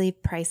be really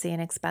pricey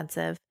and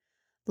expensive,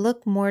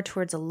 look more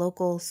towards a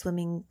local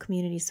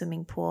community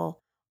swimming pool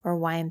or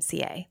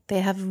YMCA. They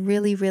have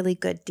really, really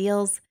good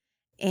deals,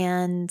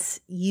 and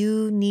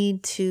you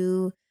need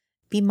to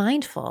be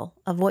mindful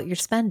of what you're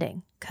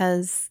spending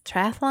because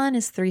triathlon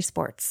is 3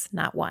 sports,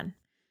 not 1.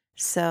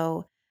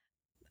 So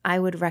I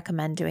would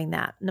recommend doing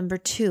that. Number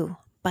 2,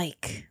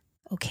 bike.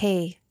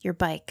 Okay, your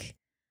bike.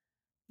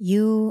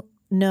 You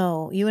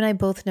and I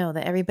both know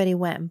that everybody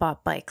went and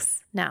bought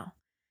bikes. Now,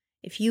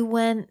 if you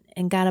went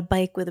and got a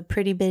bike with a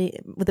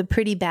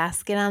pretty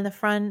basket on the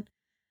front,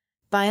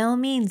 by all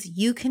means,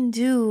 you can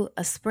do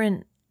a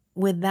sprint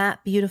with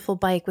that beautiful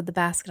bike with the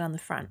basket on the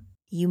front.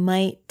 You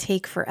might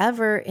take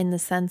forever in the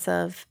sense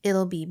of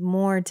it'll be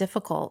more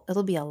difficult.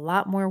 It'll be a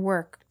lot more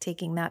work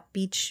taking that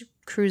beach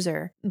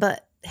cruiser.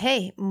 But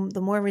hey,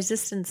 the more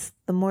resistance,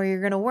 the more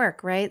you're going to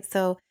work, right?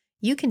 So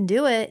you can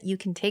do it. You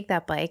can take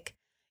that bike.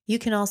 You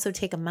can also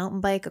take a mountain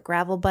bike, a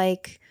gravel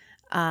bike,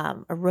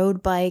 a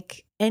road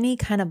bike, any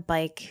kind of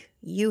bike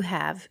you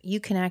have, you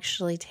can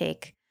actually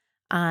take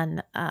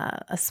on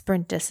a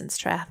sprint distance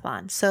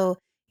triathlon. So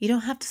you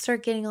don't have to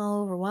start getting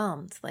all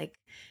overwhelmed. Like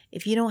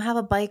if you don't have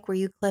a bike where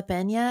you clip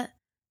in yet,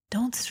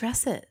 don't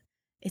stress it.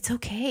 It's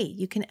okay.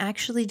 You can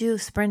actually do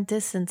sprint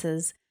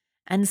distances.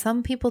 And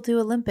some people do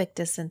Olympic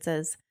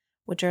distances,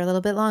 which are a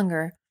little bit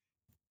longer,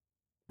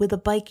 with a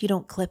bike you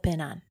don't clip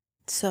in on.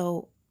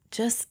 So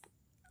just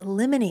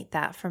eliminate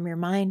that from your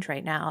mind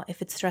right now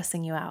if it's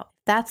stressing you out.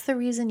 If that's the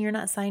reason you're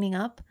not signing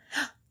up,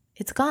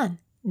 it's gone.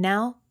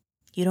 Now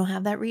you don't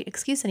have that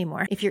excuse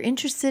anymore. If you're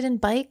interested in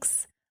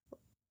bikes,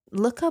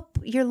 look up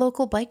your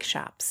local bike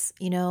shops.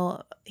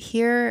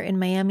 Here in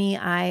Miami,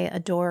 I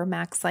adore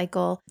Max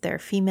Cycle. They're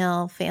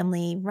female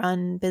family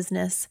run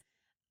business.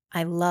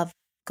 I love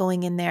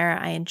going in there.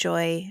 I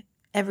enjoy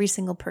every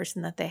single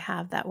person that they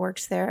have that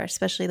works there,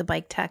 especially the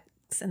bike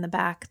techs in the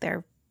back.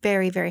 They're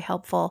very, very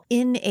helpful.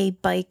 In a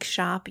bike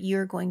shop,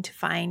 you're going to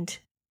find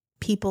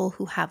people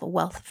who have a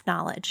wealth of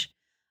knowledge.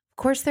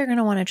 Of course, they're going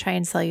to want to try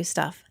and sell you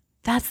stuff.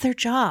 That's their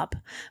job.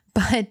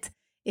 But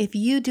if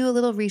you do a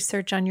little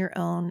research on your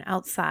own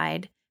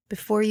outside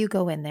before you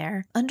go in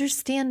there,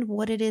 understand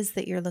what it is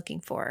that you're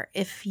looking for.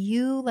 If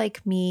you,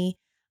 like me,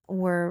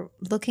 were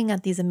looking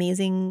at these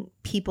amazing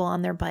people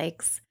on their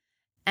bikes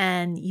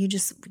and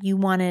you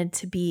wanted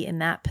to be in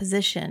that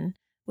position,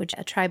 which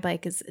a tri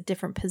bike is a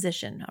different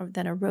position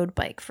than a road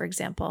bike, for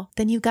example,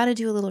 then you've got to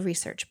do a little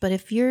research. But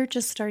if you're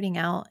just starting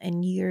out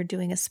and you're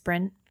doing a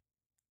sprint,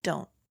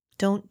 don't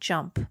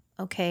jump,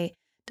 okay?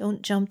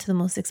 Don't jump to the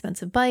most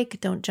expensive bike.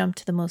 Don't jump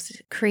to the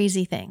most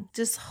crazy thing.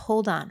 Just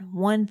hold on,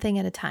 one thing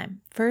at a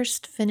time.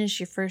 First,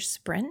 finish your first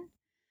sprint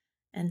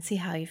and see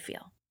how you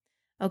feel.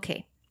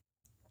 Okay,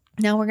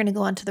 now we're going to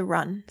go on to the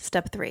run.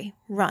 Step 3,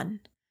 run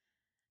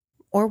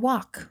or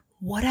walk,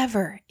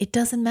 whatever. It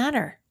doesn't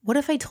matter. What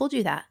if I told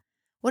you that?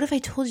 What if I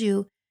told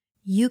you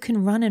you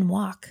can run and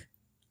walk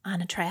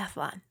on a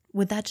triathlon?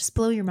 Would that just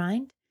blow your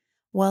mind?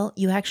 Well,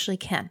 you actually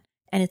can,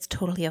 and it's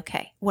totally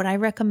okay. What I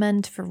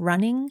recommend for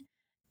running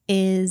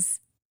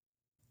is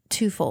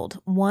twofold.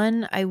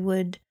 One, I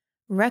would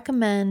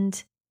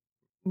recommend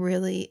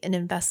really an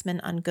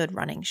investment on good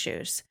running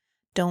shoes.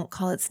 Don't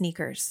call it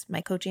sneakers.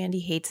 My coach Andy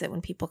hates it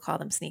when people call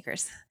them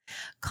sneakers.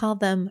 Call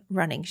them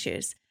running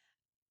shoes.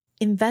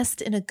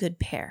 Invest in a good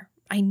pair.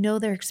 I know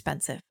they're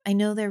expensive. I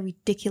know they're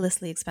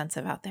ridiculously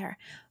expensive out there.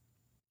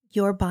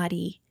 Your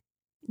body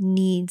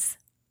needs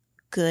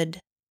good,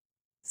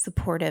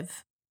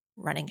 supportive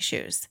running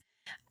shoes.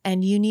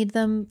 And you need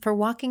them for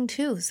walking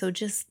too. So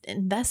just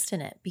invest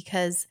in it,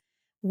 because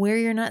where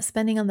you're not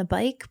spending on the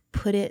bike,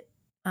 put it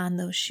on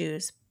those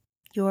shoes.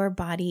 Your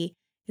body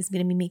is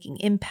going to be making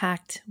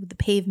impact with the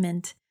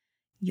pavement.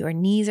 Your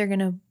knees are going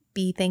to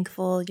be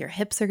thankful. Your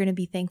hips are going to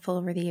be thankful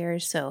over the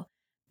years. So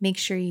make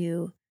sure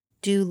you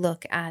do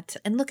look at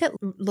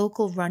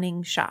local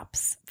running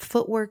shops.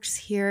 Footworks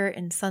here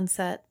in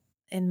Sunset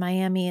in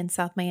Miami and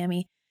South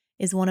Miami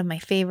is one of my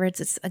favorites.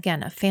 It's,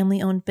 again, a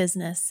family-owned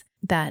business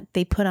that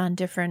they put on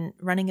different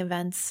running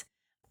events.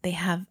 They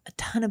have a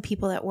ton of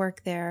people that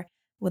work there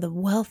with a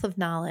wealth of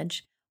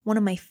knowledge. One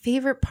of my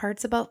favorite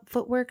parts about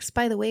Footworks,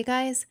 by the way,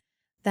 guys,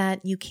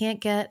 that you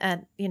can't get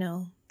at,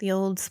 the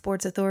old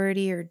Sports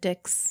Authority or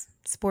Dick's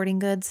Sporting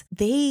Goods,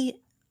 they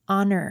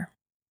honor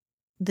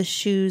the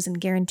shoes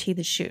and guarantee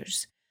the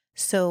shoes.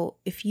 So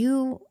if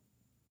you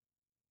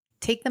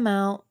take them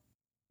out,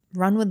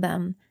 run with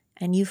them,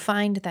 and you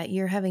find that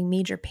you're having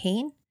major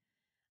pain,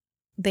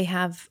 they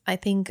have, I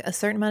think, a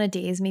certain amount of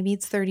days, maybe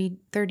it's 30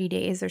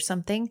 days or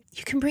something,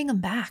 you can bring them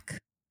back.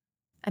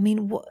 I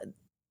mean,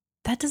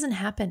 that doesn't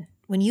happen.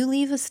 When you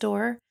leave a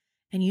store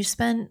and you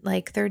spend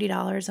like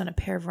 $30 on a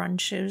pair of run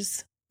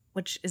shoes,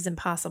 which is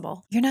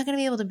impossible, you're not going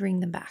to be able to bring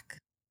them back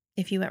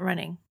if you went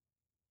running.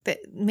 The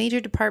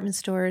major department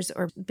stores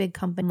or big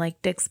company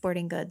like Dick's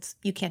Sporting Goods,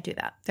 you can't do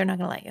that. They're not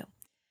going to let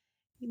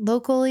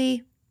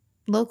you.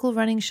 Local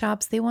running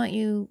shops, they want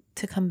you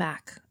to come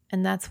back.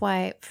 And that's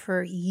why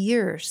for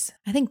years,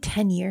 I think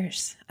 10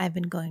 years, I've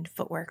been going to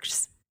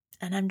Footworks,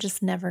 and I'm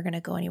just never going to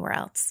go anywhere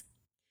else.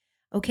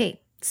 Okay,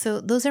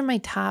 so those are my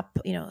top,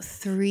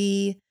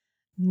 3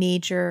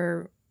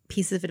 major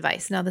pieces of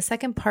advice. Now, the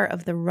second part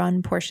of the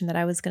run portion that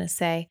I was going to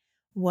say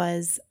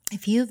was,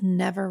 if you've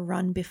never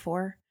run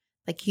before,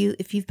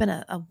 if you've been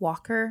a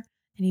walker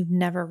and you've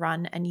never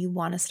run and you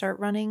want to start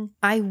running,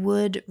 I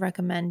would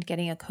recommend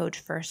getting a coach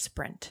for a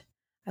sprint.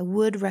 I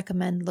would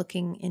recommend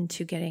looking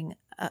into getting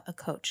a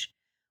coach.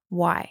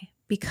 Why?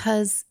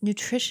 Because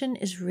nutrition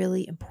is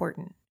really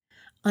important.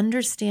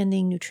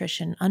 Understanding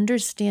nutrition,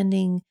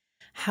 understanding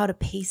how to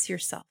pace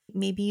yourself.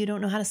 Maybe you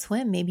don't know how to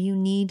swim. Maybe you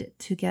need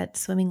to get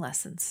swimming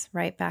lessons,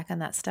 right? Back on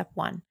that step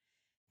 1.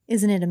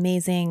 Isn't it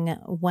amazing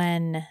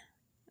when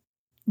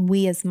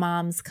we as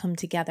moms come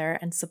together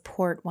and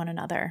support one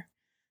another?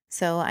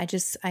 So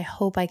I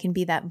hope I can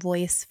be that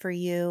voice for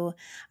you.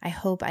 I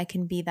hope I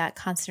can be that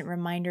constant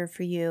reminder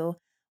for you.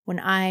 When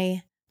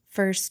I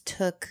first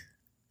took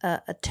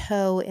a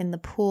toe in the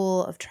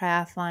pool of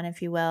triathlon,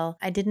 if you will,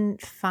 I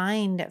didn't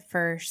find at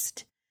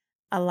first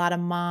a lot of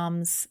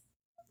moms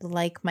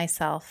like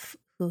myself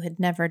who had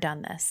never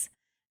done this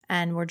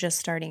and were just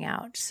starting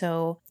out.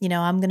 So,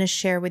 I'm going to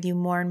share with you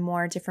more and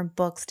more different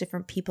books,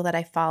 different people that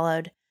I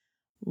followed.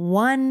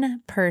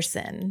 One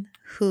person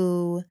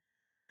who,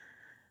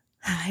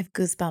 I have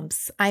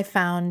goosebumps, I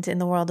found in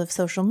the world of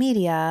social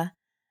media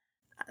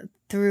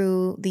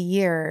through the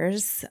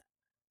years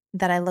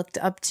that I looked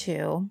up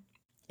to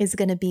is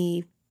going to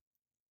be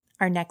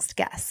our next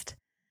guest.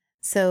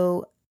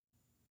 So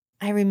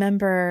I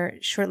remember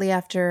shortly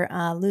after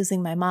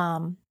losing my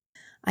mom,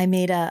 I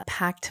made a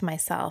pact to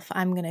myself.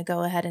 I'm going to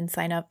go ahead and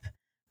sign up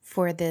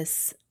for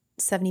this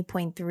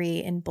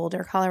 70.3 in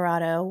Boulder,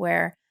 Colorado,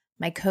 where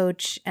my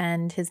coach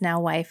and his now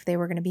wife, they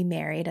were going to be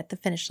married at the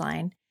finish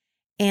line.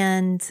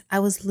 And I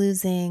was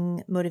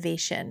losing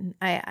motivation.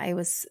 I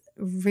was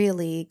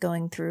really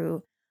going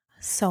through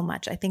so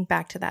much. I think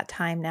back to that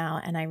time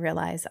now, and I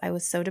realized I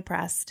was so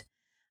depressed.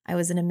 I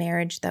was in a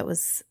marriage that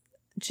was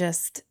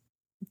just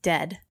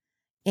dead,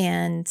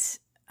 and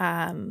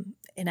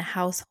in a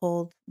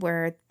household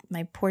where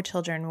my poor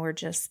children were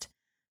just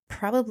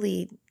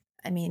probably,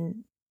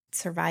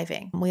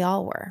 surviving. We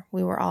all were.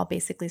 We were all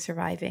basically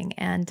surviving.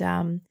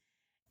 And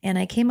And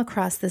I came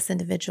across this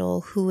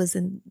individual who was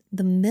in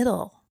the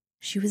middle.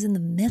 She was in the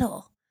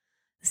middle.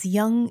 This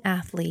young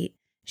athlete,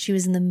 she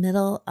was in the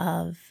middle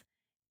of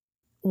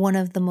one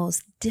of the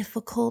most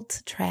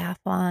difficult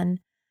triathlon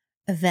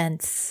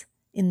events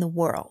in the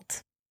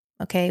world.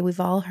 Okay, we've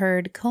all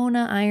heard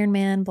Kona,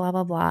 Ironman, blah,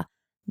 blah, blah.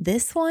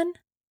 This one,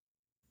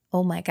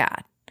 oh my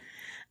God.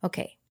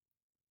 Okay,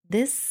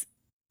 this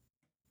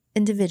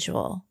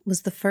individual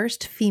was the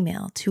first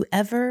female to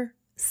ever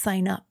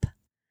sign up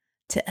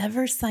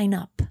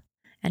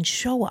and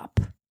show up,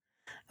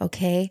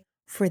 okay,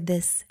 for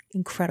this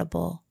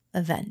incredible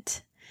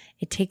event.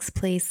 It takes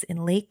place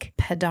in Lake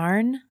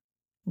Pedarn,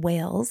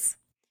 Wales,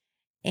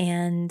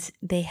 and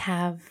they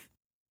have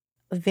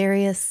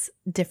various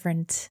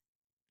different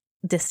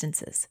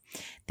distances.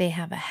 They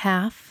have a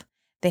half,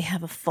 they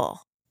have a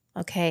full,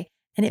 okay?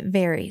 And it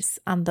varies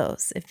on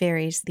those. It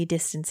varies the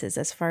distances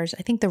as far as,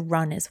 I think the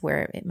run is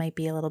where it might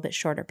be a little bit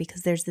shorter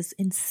because there's this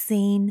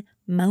insane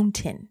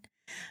mountain,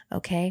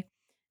 okay?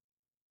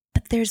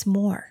 But there's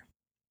more.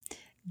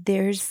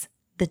 There's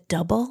the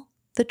double,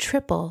 the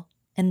triple,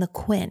 and the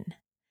quin.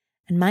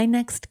 And my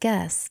next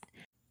guest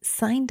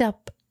signed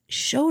up,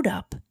 showed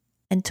up,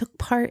 and took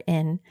part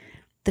in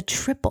the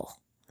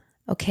triple.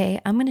 Okay,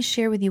 I'm going to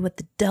share with you what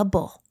the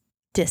double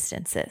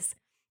distance is.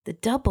 The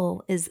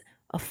double is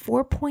a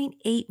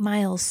 4.8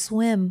 mile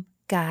swim,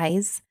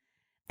 guys.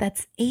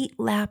 That's 8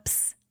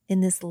 laps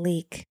in this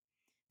lake,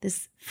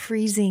 this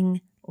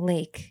freezing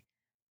lake.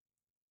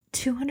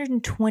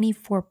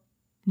 224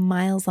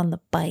 miles on the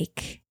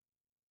bike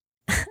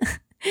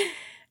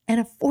and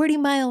a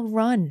 40-mile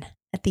run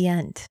at the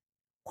end.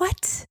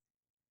 What?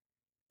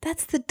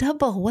 That's the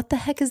double. What the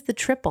heck is the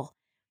triple?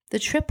 The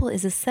triple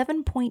is a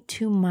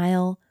 7.2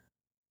 mile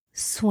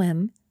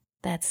swim.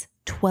 That's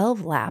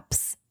 12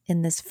 laps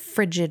in this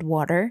frigid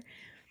water.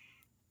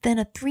 Then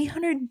a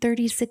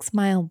 336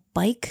 mile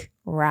bike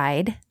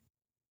ride.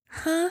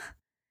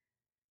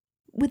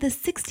 With a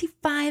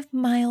 65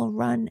 mile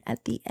run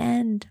at the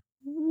end.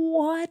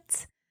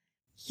 What?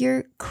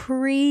 You're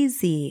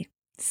crazy.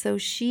 So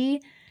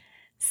she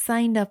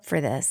signed up for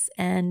this.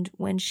 And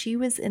when she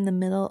was in the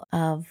middle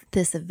of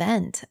this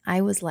event,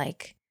 I was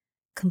like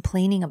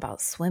complaining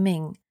about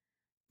swimming,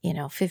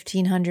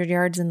 1,500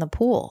 yards in the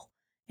pool.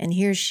 And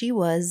here she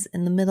was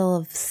in the middle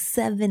of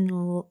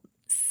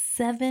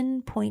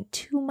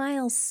 7.2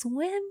 mile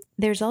swim.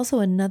 There's also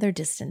another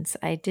distance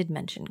I did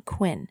mention,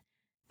 quin,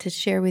 to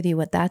share with you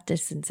what that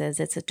distance is.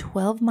 It's a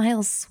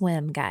 12-mile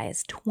swim,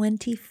 guys,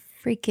 20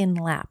 freaking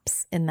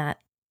laps in that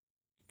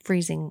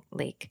freezing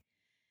lake,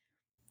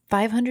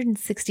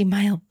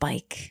 560-mile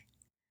bike,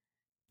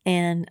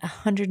 and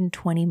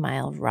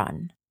 120-mile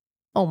run.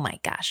 Oh my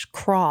gosh,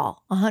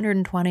 crawl,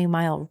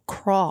 120-mile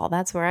crawl.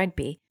 That's where I'd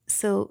be.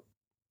 So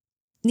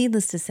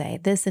needless to say,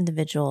 this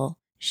individual,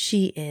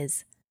 she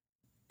is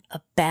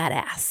a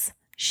badass.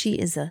 She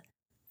is a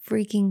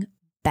freaking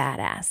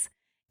badass.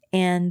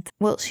 And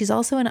well, she's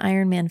also an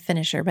Ironman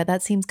finisher, but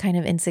that seems kind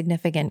of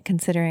insignificant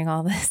considering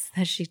all this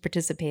that she's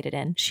participated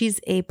in. She's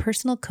a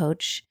personal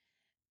coach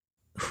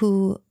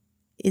who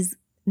is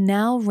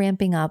now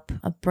ramping up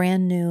a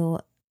brand new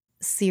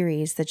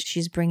series that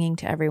she's bringing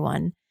to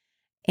everyone.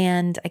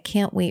 And I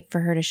can't wait for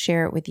her to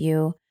share it with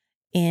you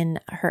in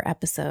her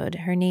episode.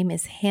 Her name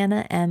is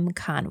Hannah M.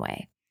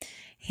 Conway.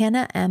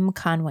 Hannah M.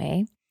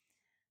 Conway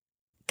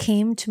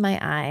came to my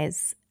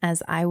eyes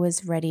as I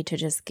was ready to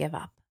just give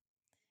up.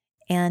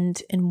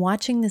 And in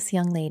watching this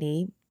young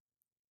lady,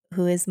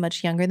 who is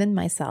much younger than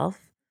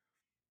myself,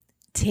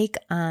 take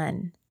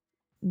on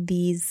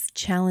these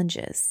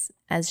challenges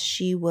as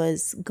she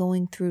was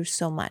going through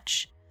so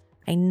much.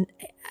 You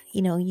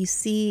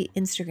see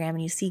Instagram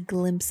and you see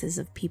glimpses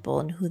of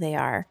people and who they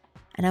are.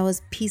 And I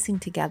was piecing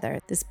together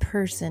this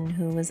person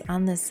who was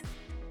on this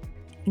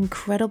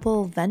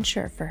incredible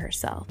venture for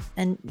herself.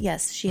 And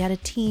yes, she had a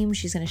team.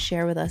 She's going to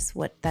share with us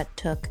what that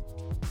took.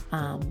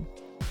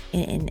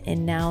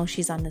 And now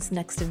she's on this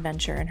next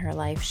adventure in her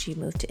life. She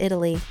moved to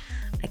Italy.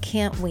 I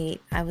can't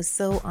wait. I was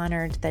so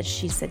honored that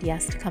she said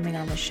yes to coming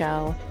on the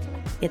show.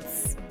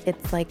 It's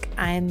like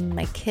I'm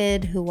my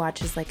kid who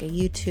watches like a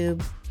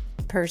YouTube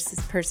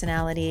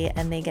personality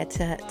and they get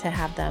to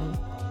have them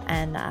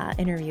and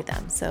interview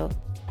them. So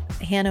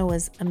Hannah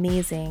was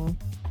amazing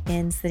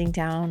in sitting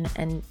down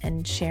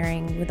and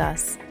sharing with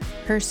us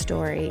her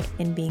story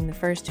in being the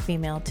first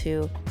female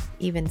to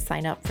even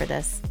sign up for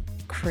this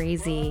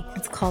crazy,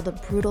 it's called a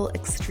Brutal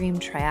Extreme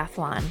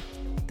Triathlon.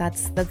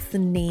 That's the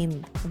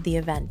name of the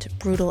event,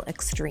 Brutal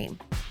Extreme.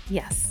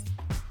 Yes,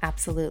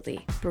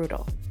 absolutely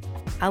brutal.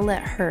 I'll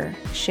let her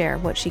share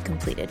what she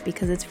completed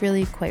because it's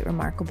really quite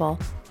remarkable.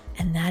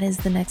 And that is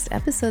the next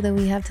episode that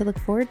we have to look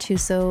forward to.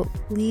 So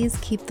please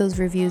keep those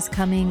reviews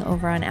coming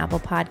over on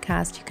Apple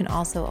Podcast. You can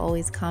also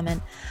always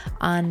comment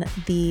on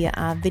the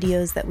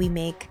videos that we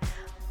make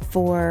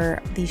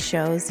for these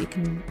shows. You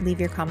can leave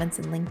your comments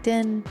in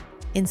LinkedIn,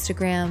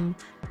 Instagram,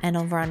 and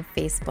over on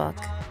Facebook.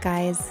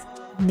 Guys,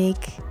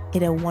 make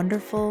it a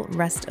wonderful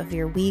rest of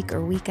your week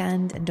or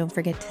weekend. And don't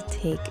forget to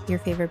take your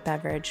favorite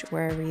beverage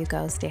wherever you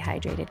go. Stay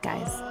hydrated,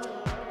 guys.